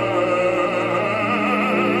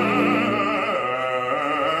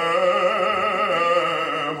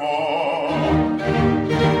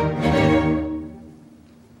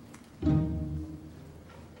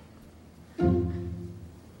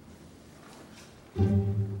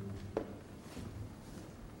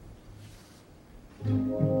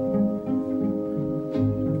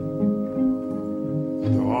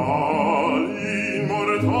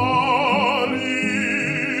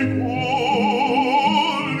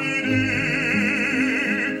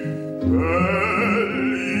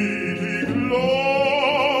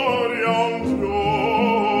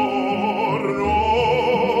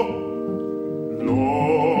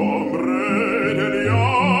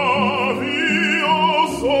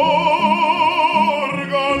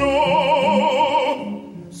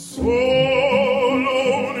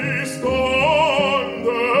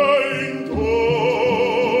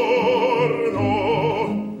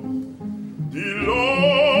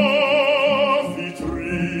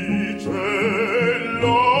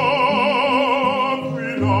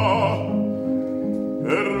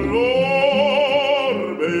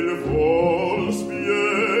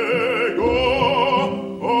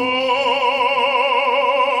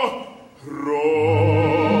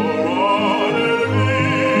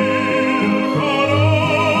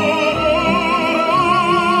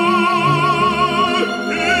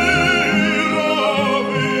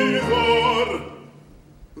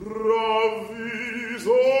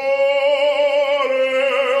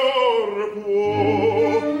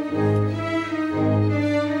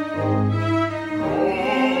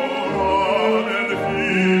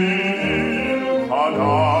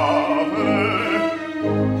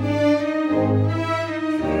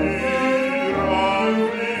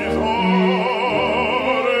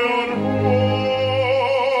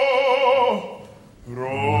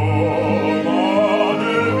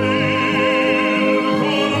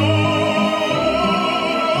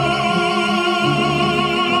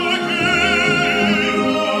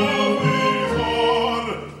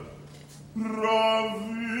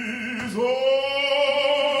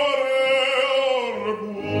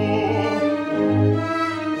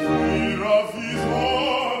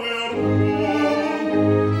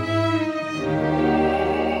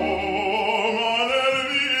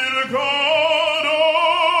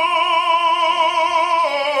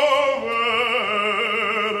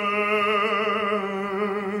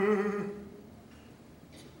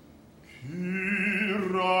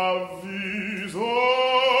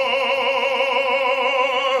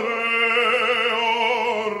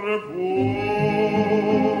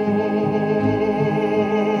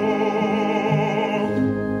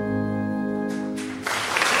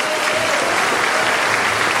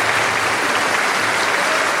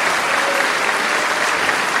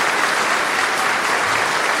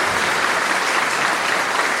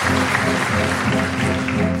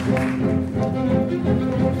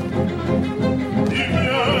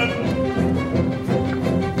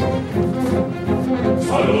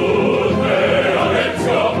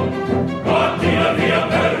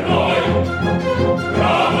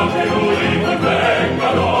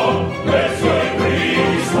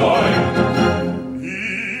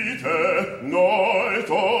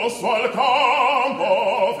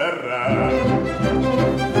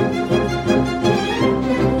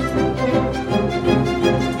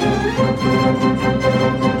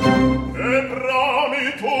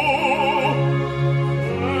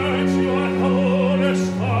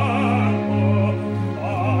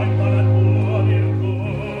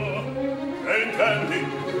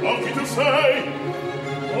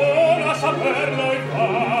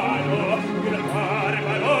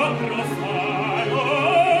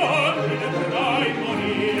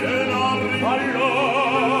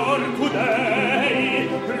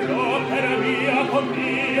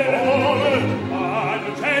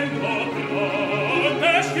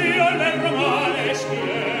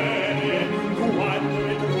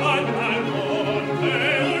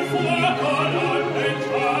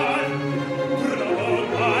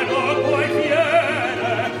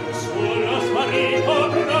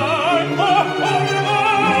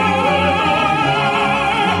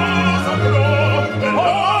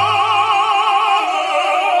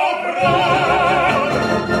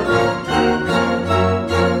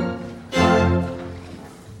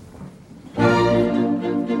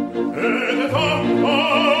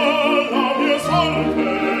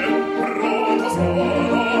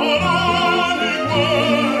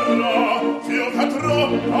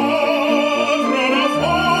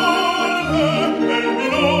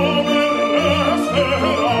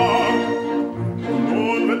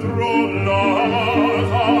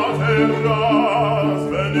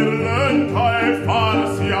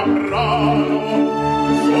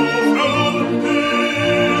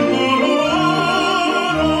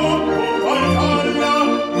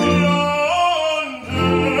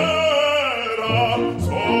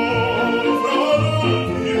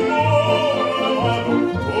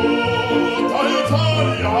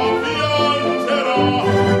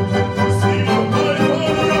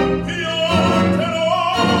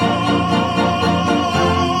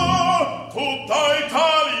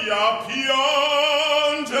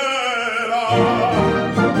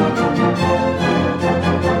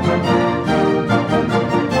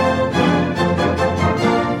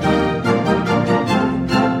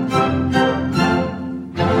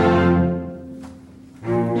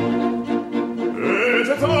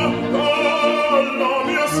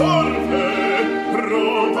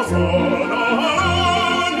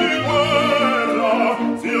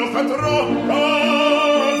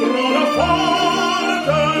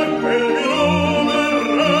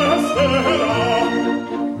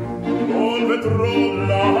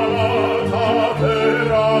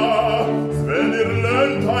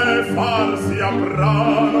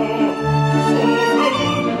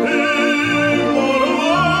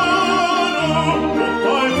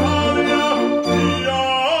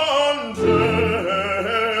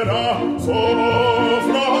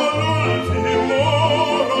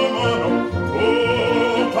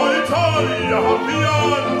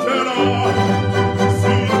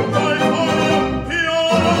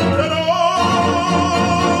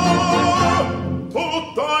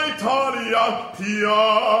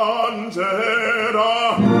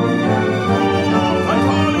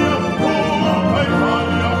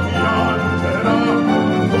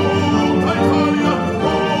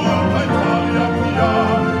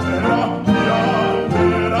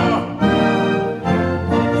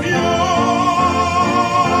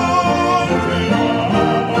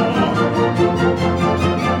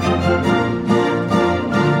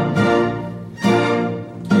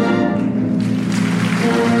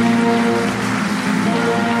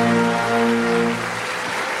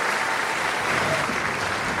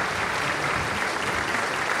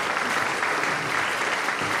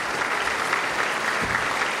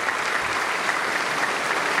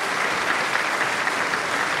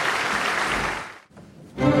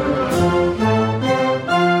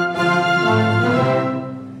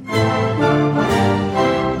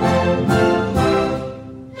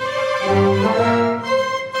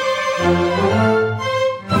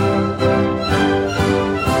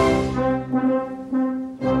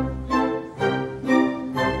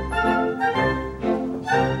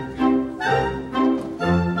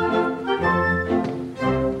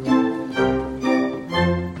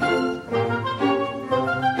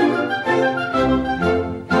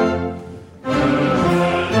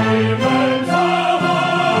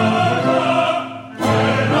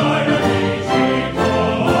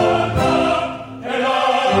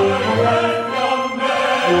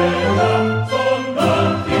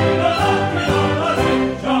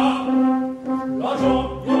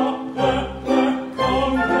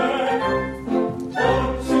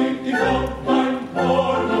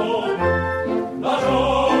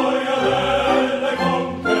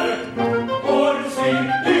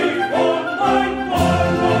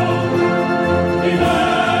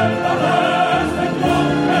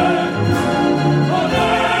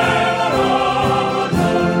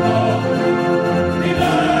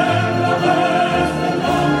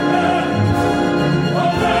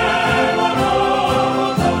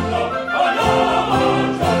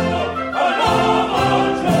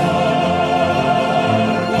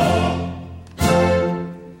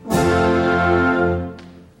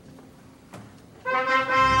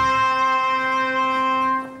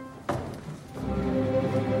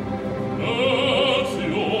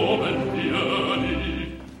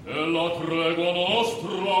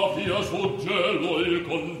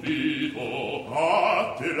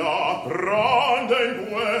Attila, grande in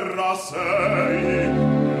guerra sei,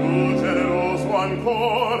 più generoso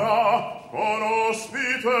ancora, con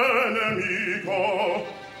ospite nemico.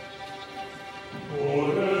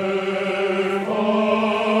 Voleva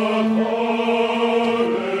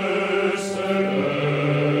fare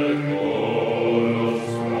serenno lo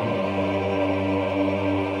stadio,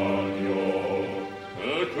 e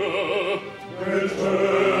che nel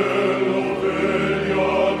cielo vedi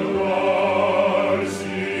adorarsi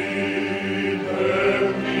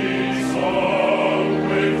tempi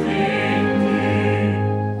sangue finti,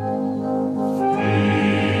 di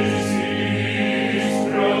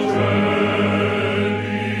sistri angeli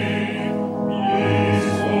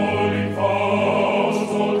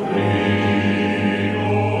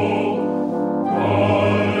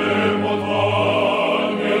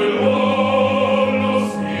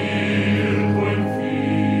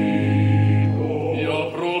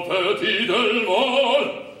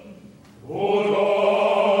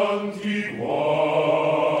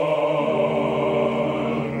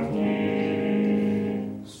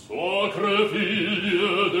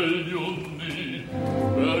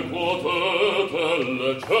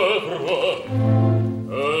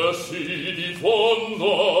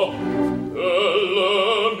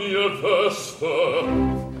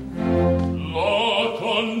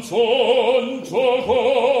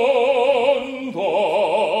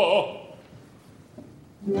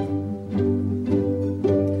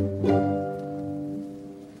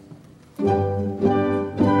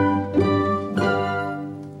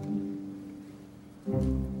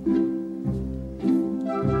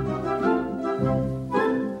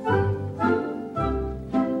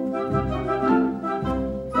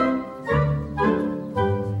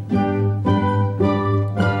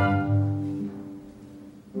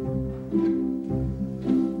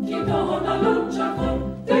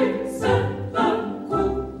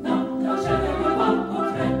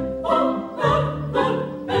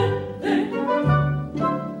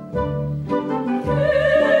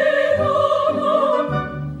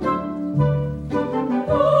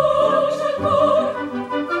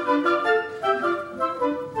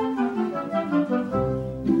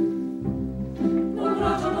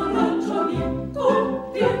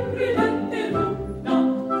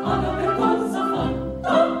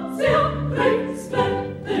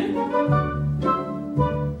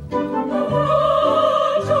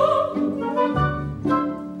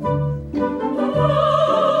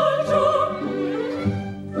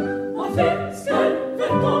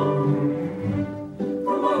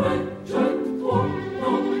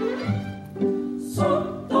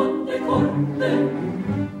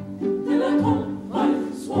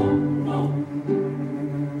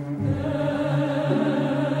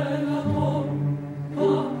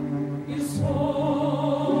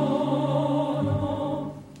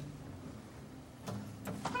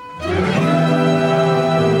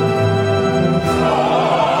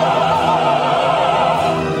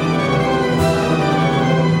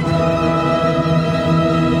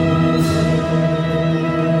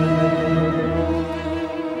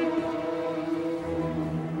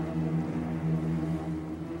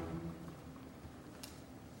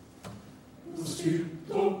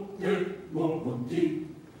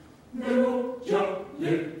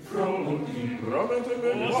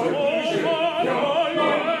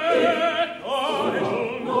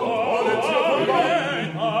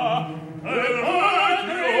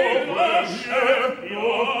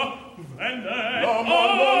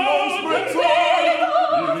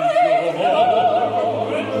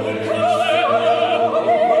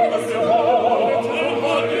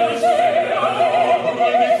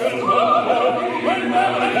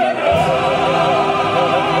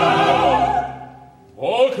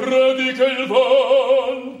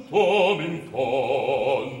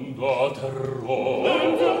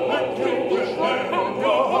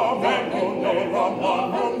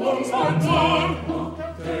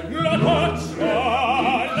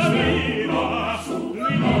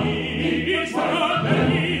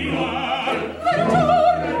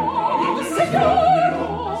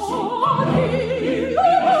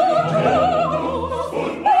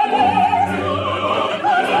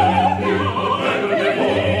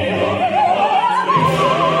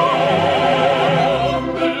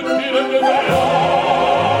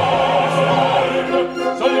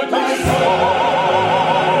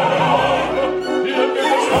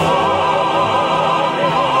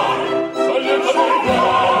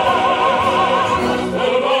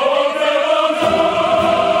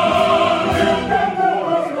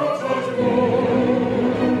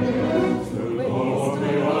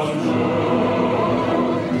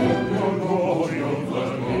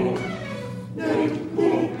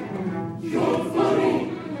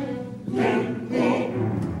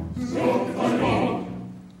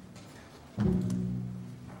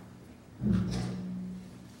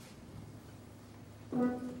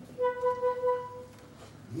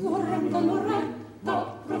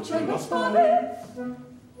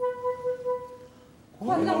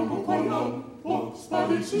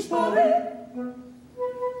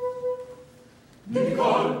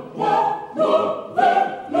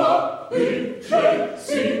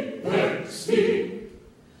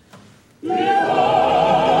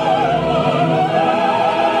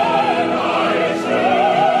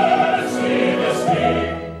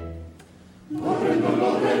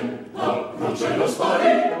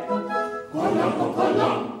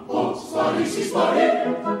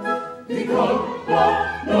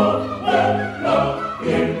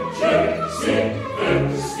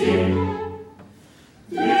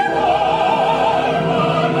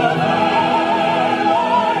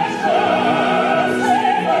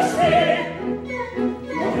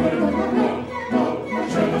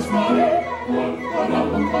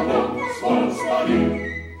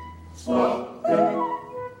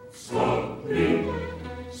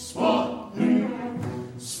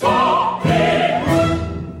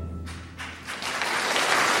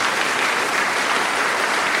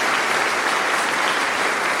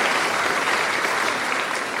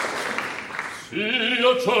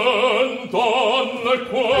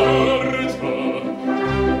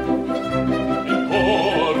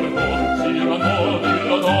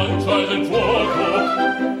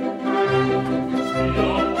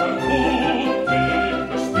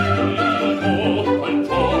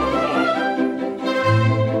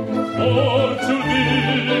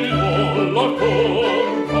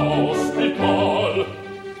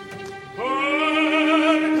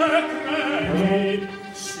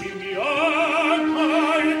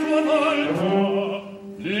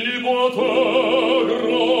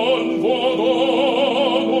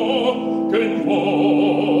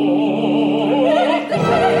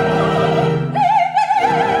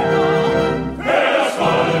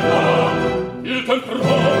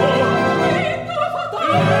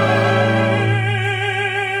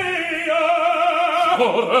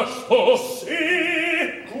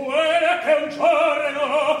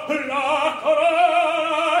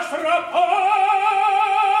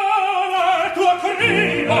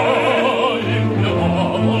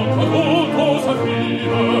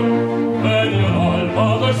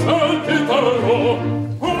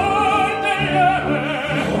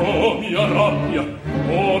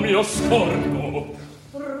Scorno.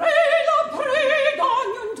 Prega, prega,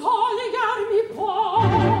 non tale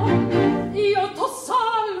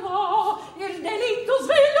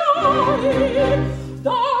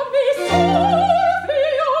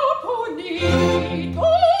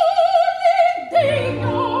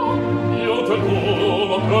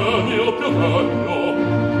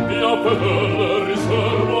fedele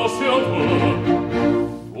riserva sia te.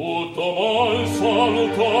 Tutto mal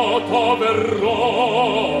salutata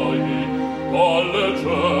verrai dalle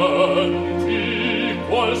genti,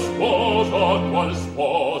 qual sposa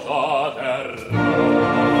terrai.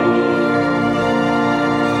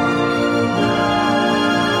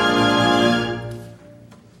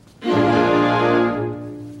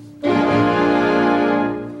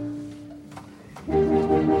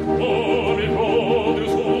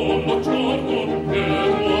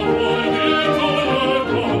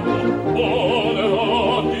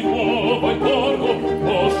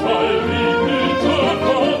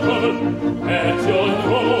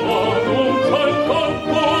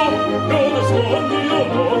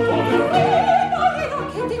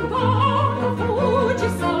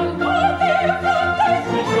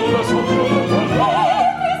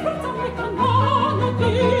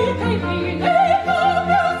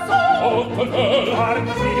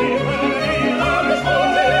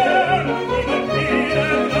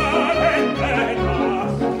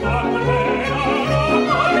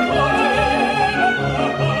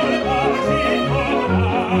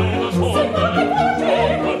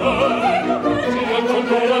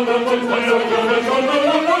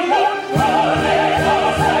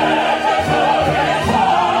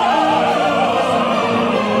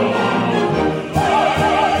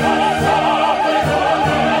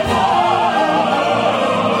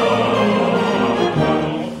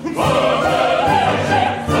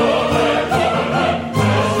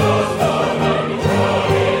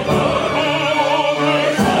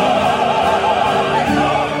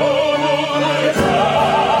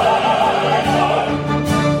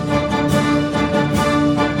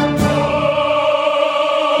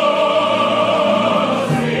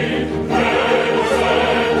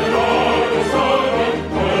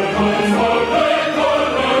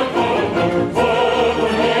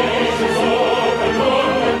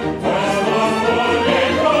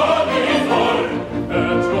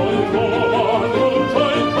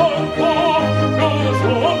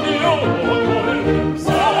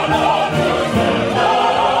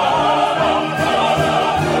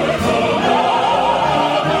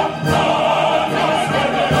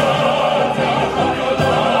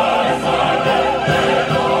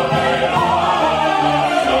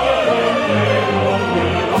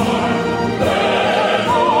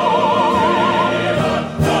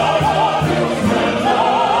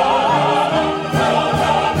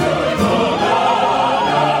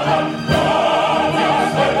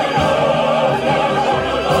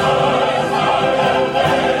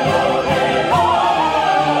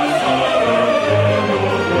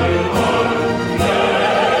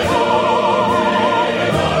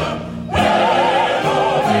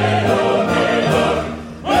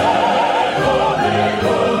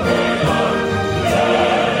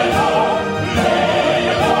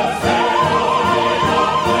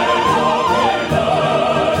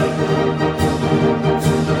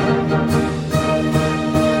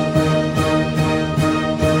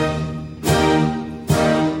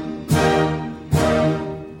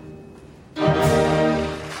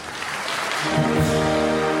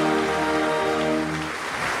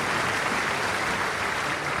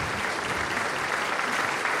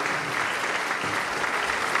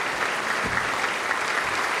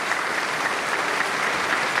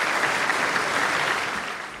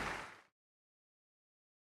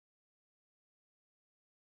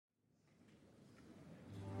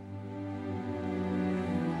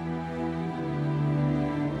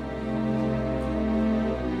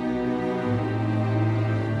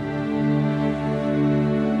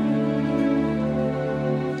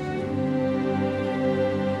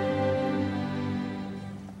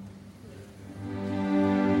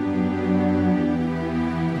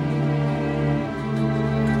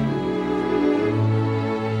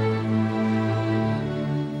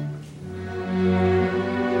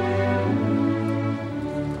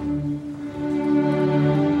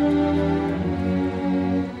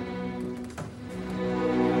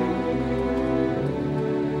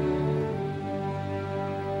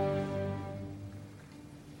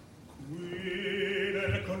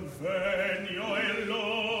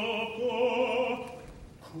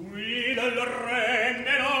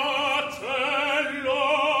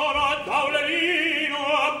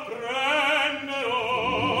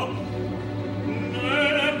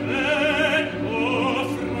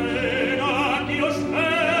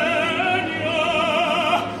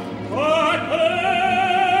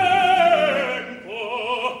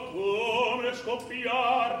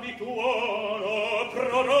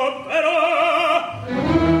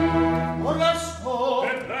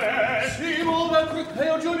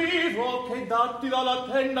 Creo giulivo che datti dalla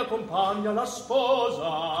tenda compagna la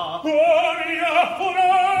sposa. Mia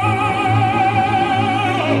furore,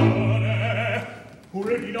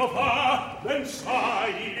 Uredino fa, ben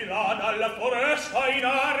sai, là dalla foresta in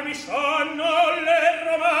armi stanno le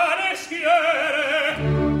romane schiere.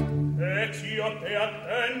 E Zio te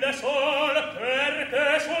attende sol,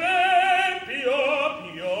 perché sull'empio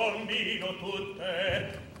piombino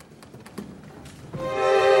tutte.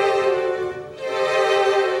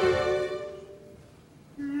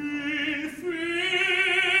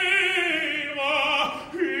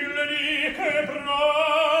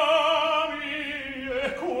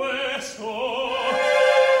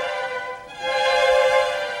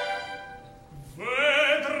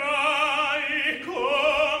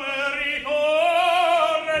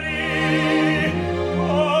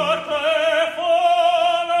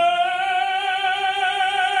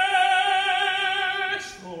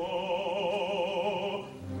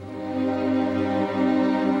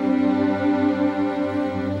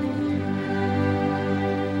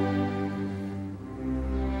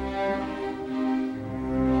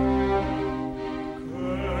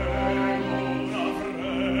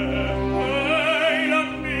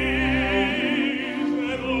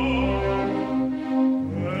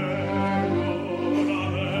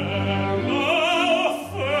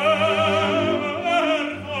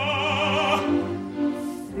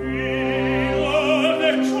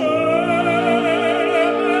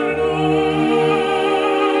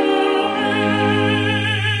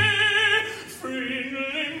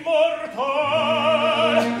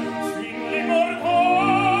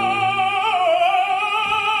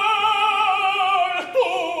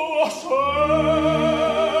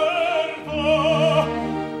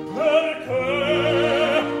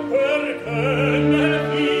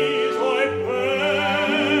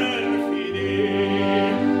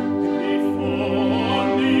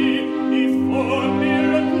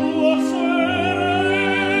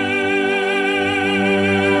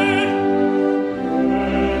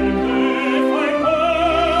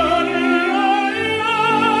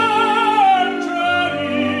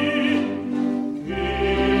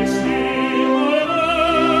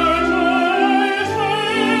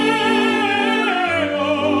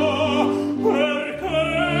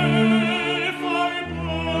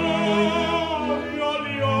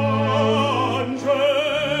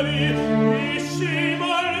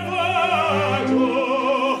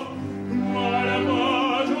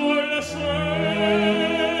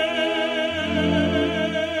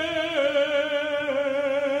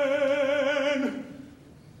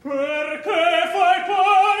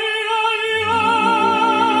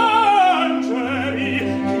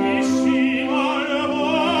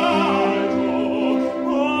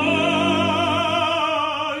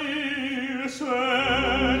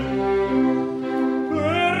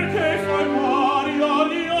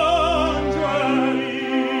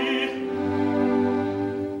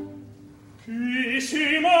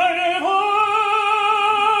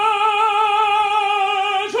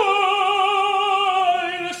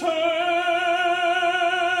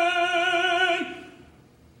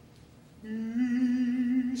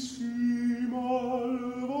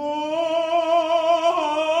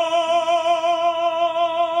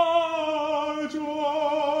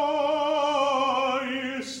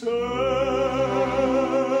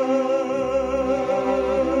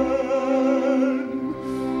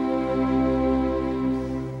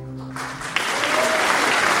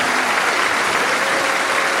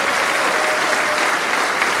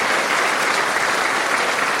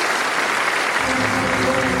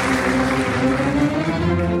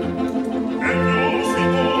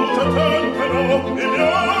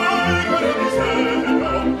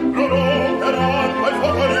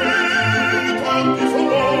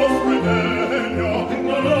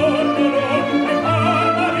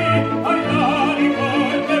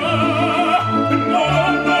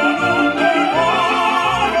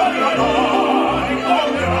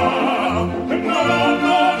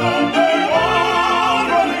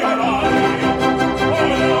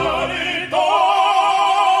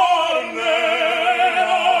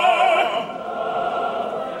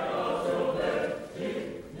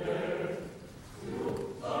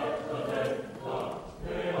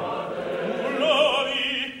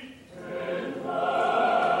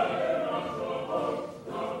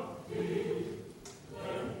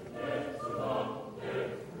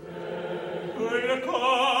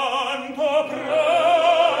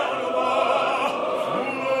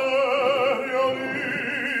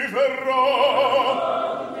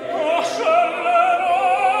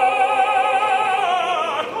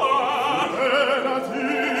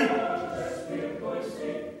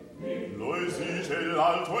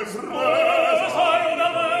 alto es Sai resa. una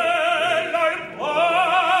bella il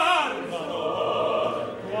parlano,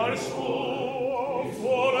 qual suo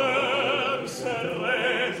voler se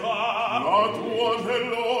resa. La tua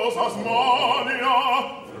gelosa smania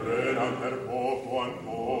frena per poco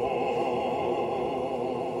ancor.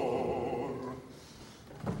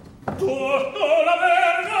 Tutto la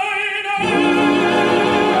verga in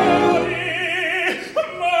ali,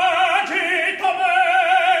 magicamente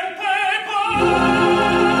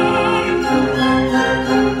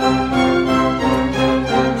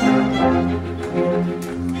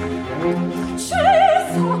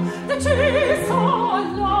Cessa, decisa,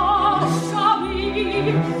 lasciami,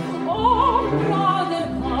 ombra del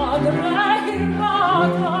padre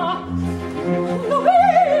irrata,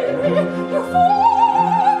 dov'eri, più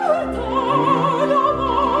forte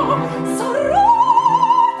l'ama, sarà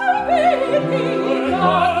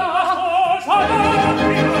dimenticata.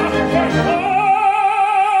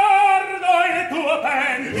 guardo il tuo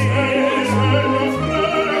pensiero.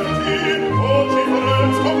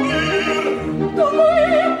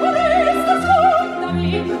 Dunque, questo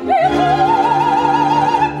ascoltami, e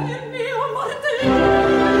guardi il mio martirio.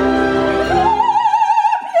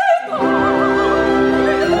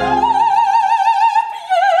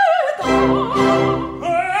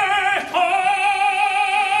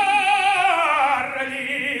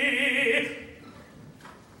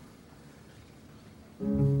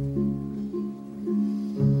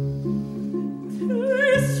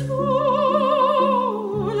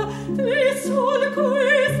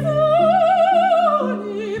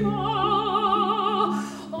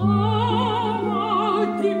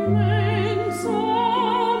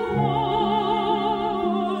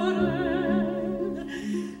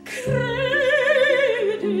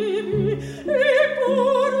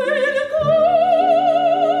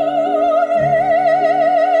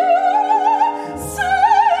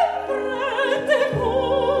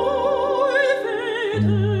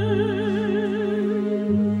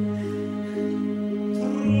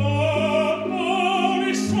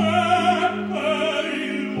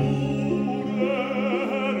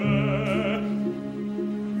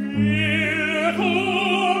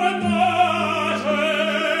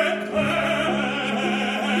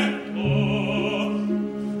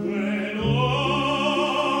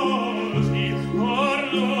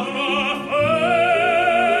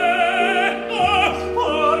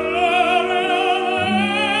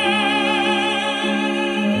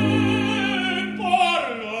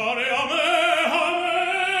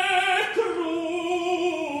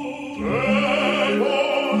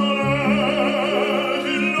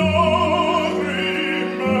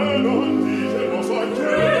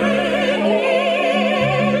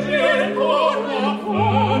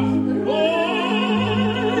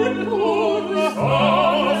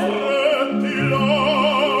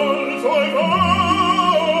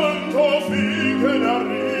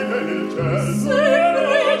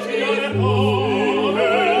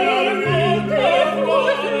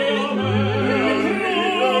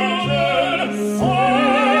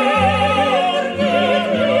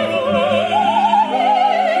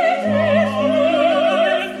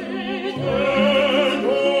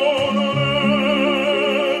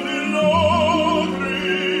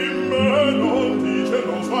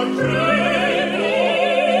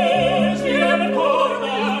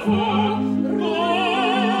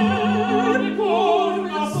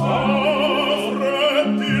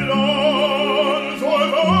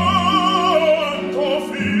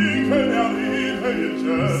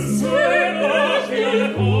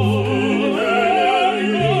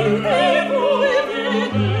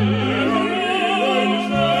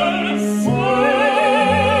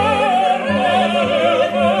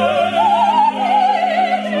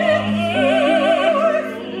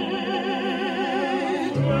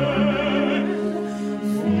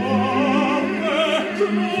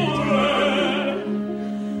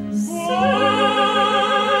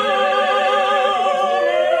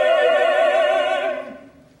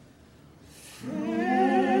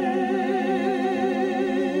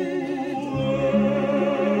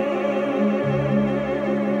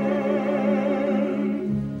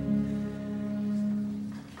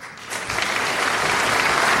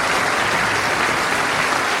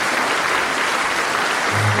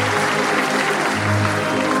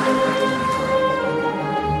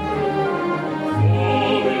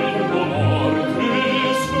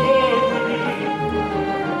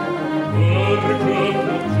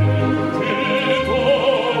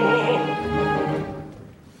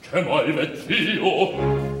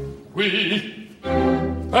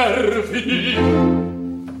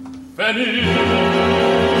 Venite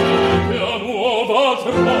a nuova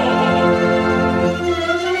trama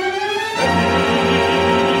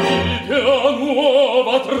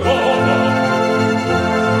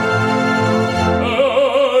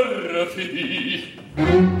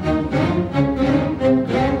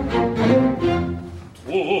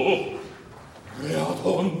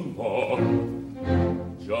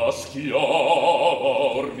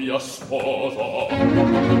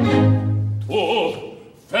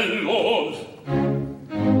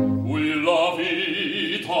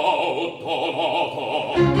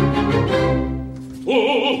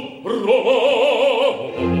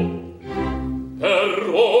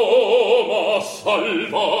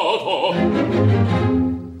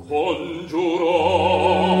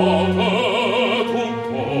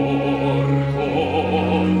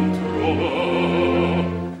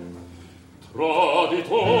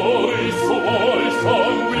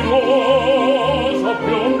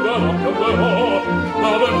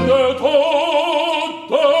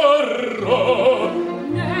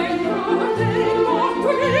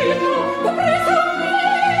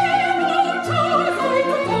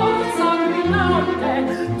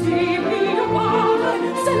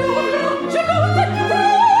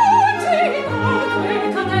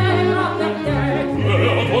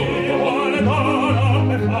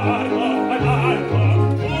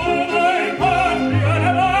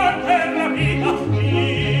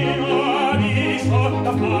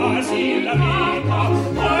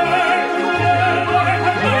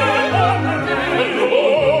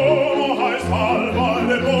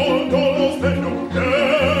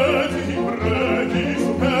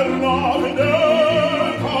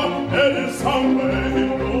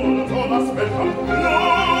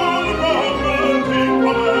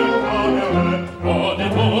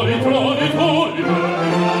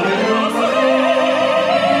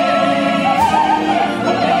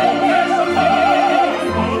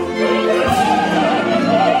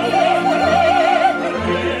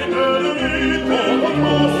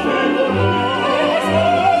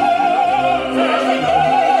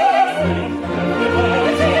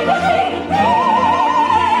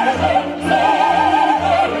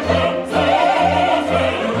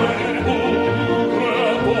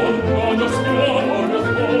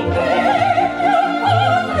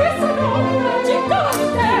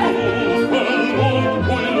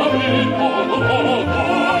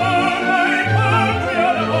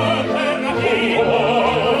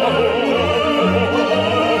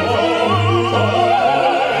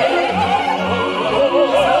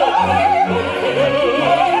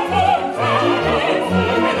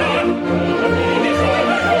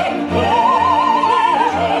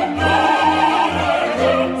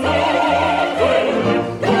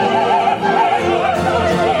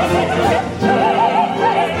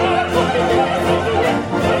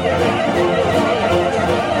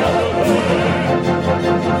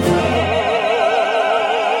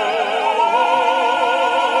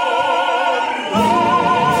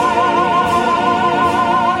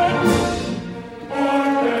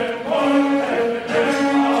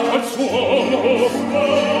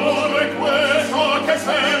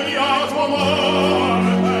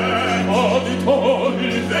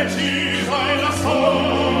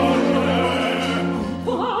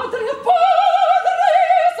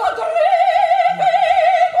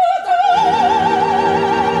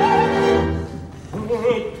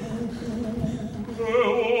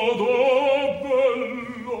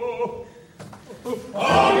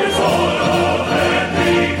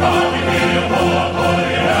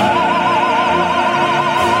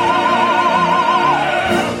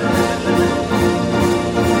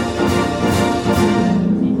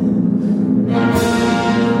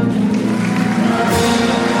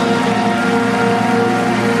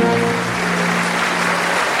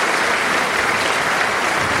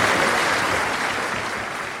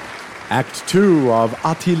Act 2 of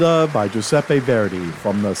Attilla by Giuseppe Verdi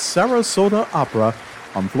from the Sarasota Opera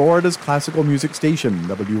on Florida's classical music station,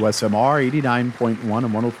 WSMR 89.1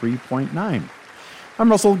 and 103.9.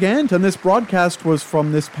 I'm Russell Gant, and this broadcast was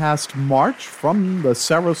from this past March from the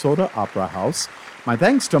Sarasota Opera House. My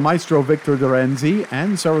thanks to Maestro Victor Dorenzi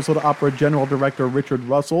and Sarasota Opera General Director Richard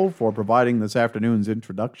Russell for providing this afternoon's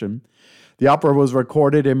introduction. The opera was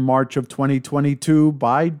recorded in March of 2022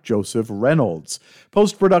 by Joseph Reynolds.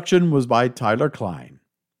 Post-production was by Tyler Klein.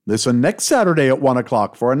 Listen next Saturday at 1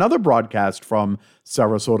 o'clock for another broadcast from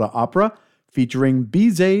Sarasota Opera featuring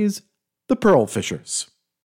Bizet's The Pearl Fishers.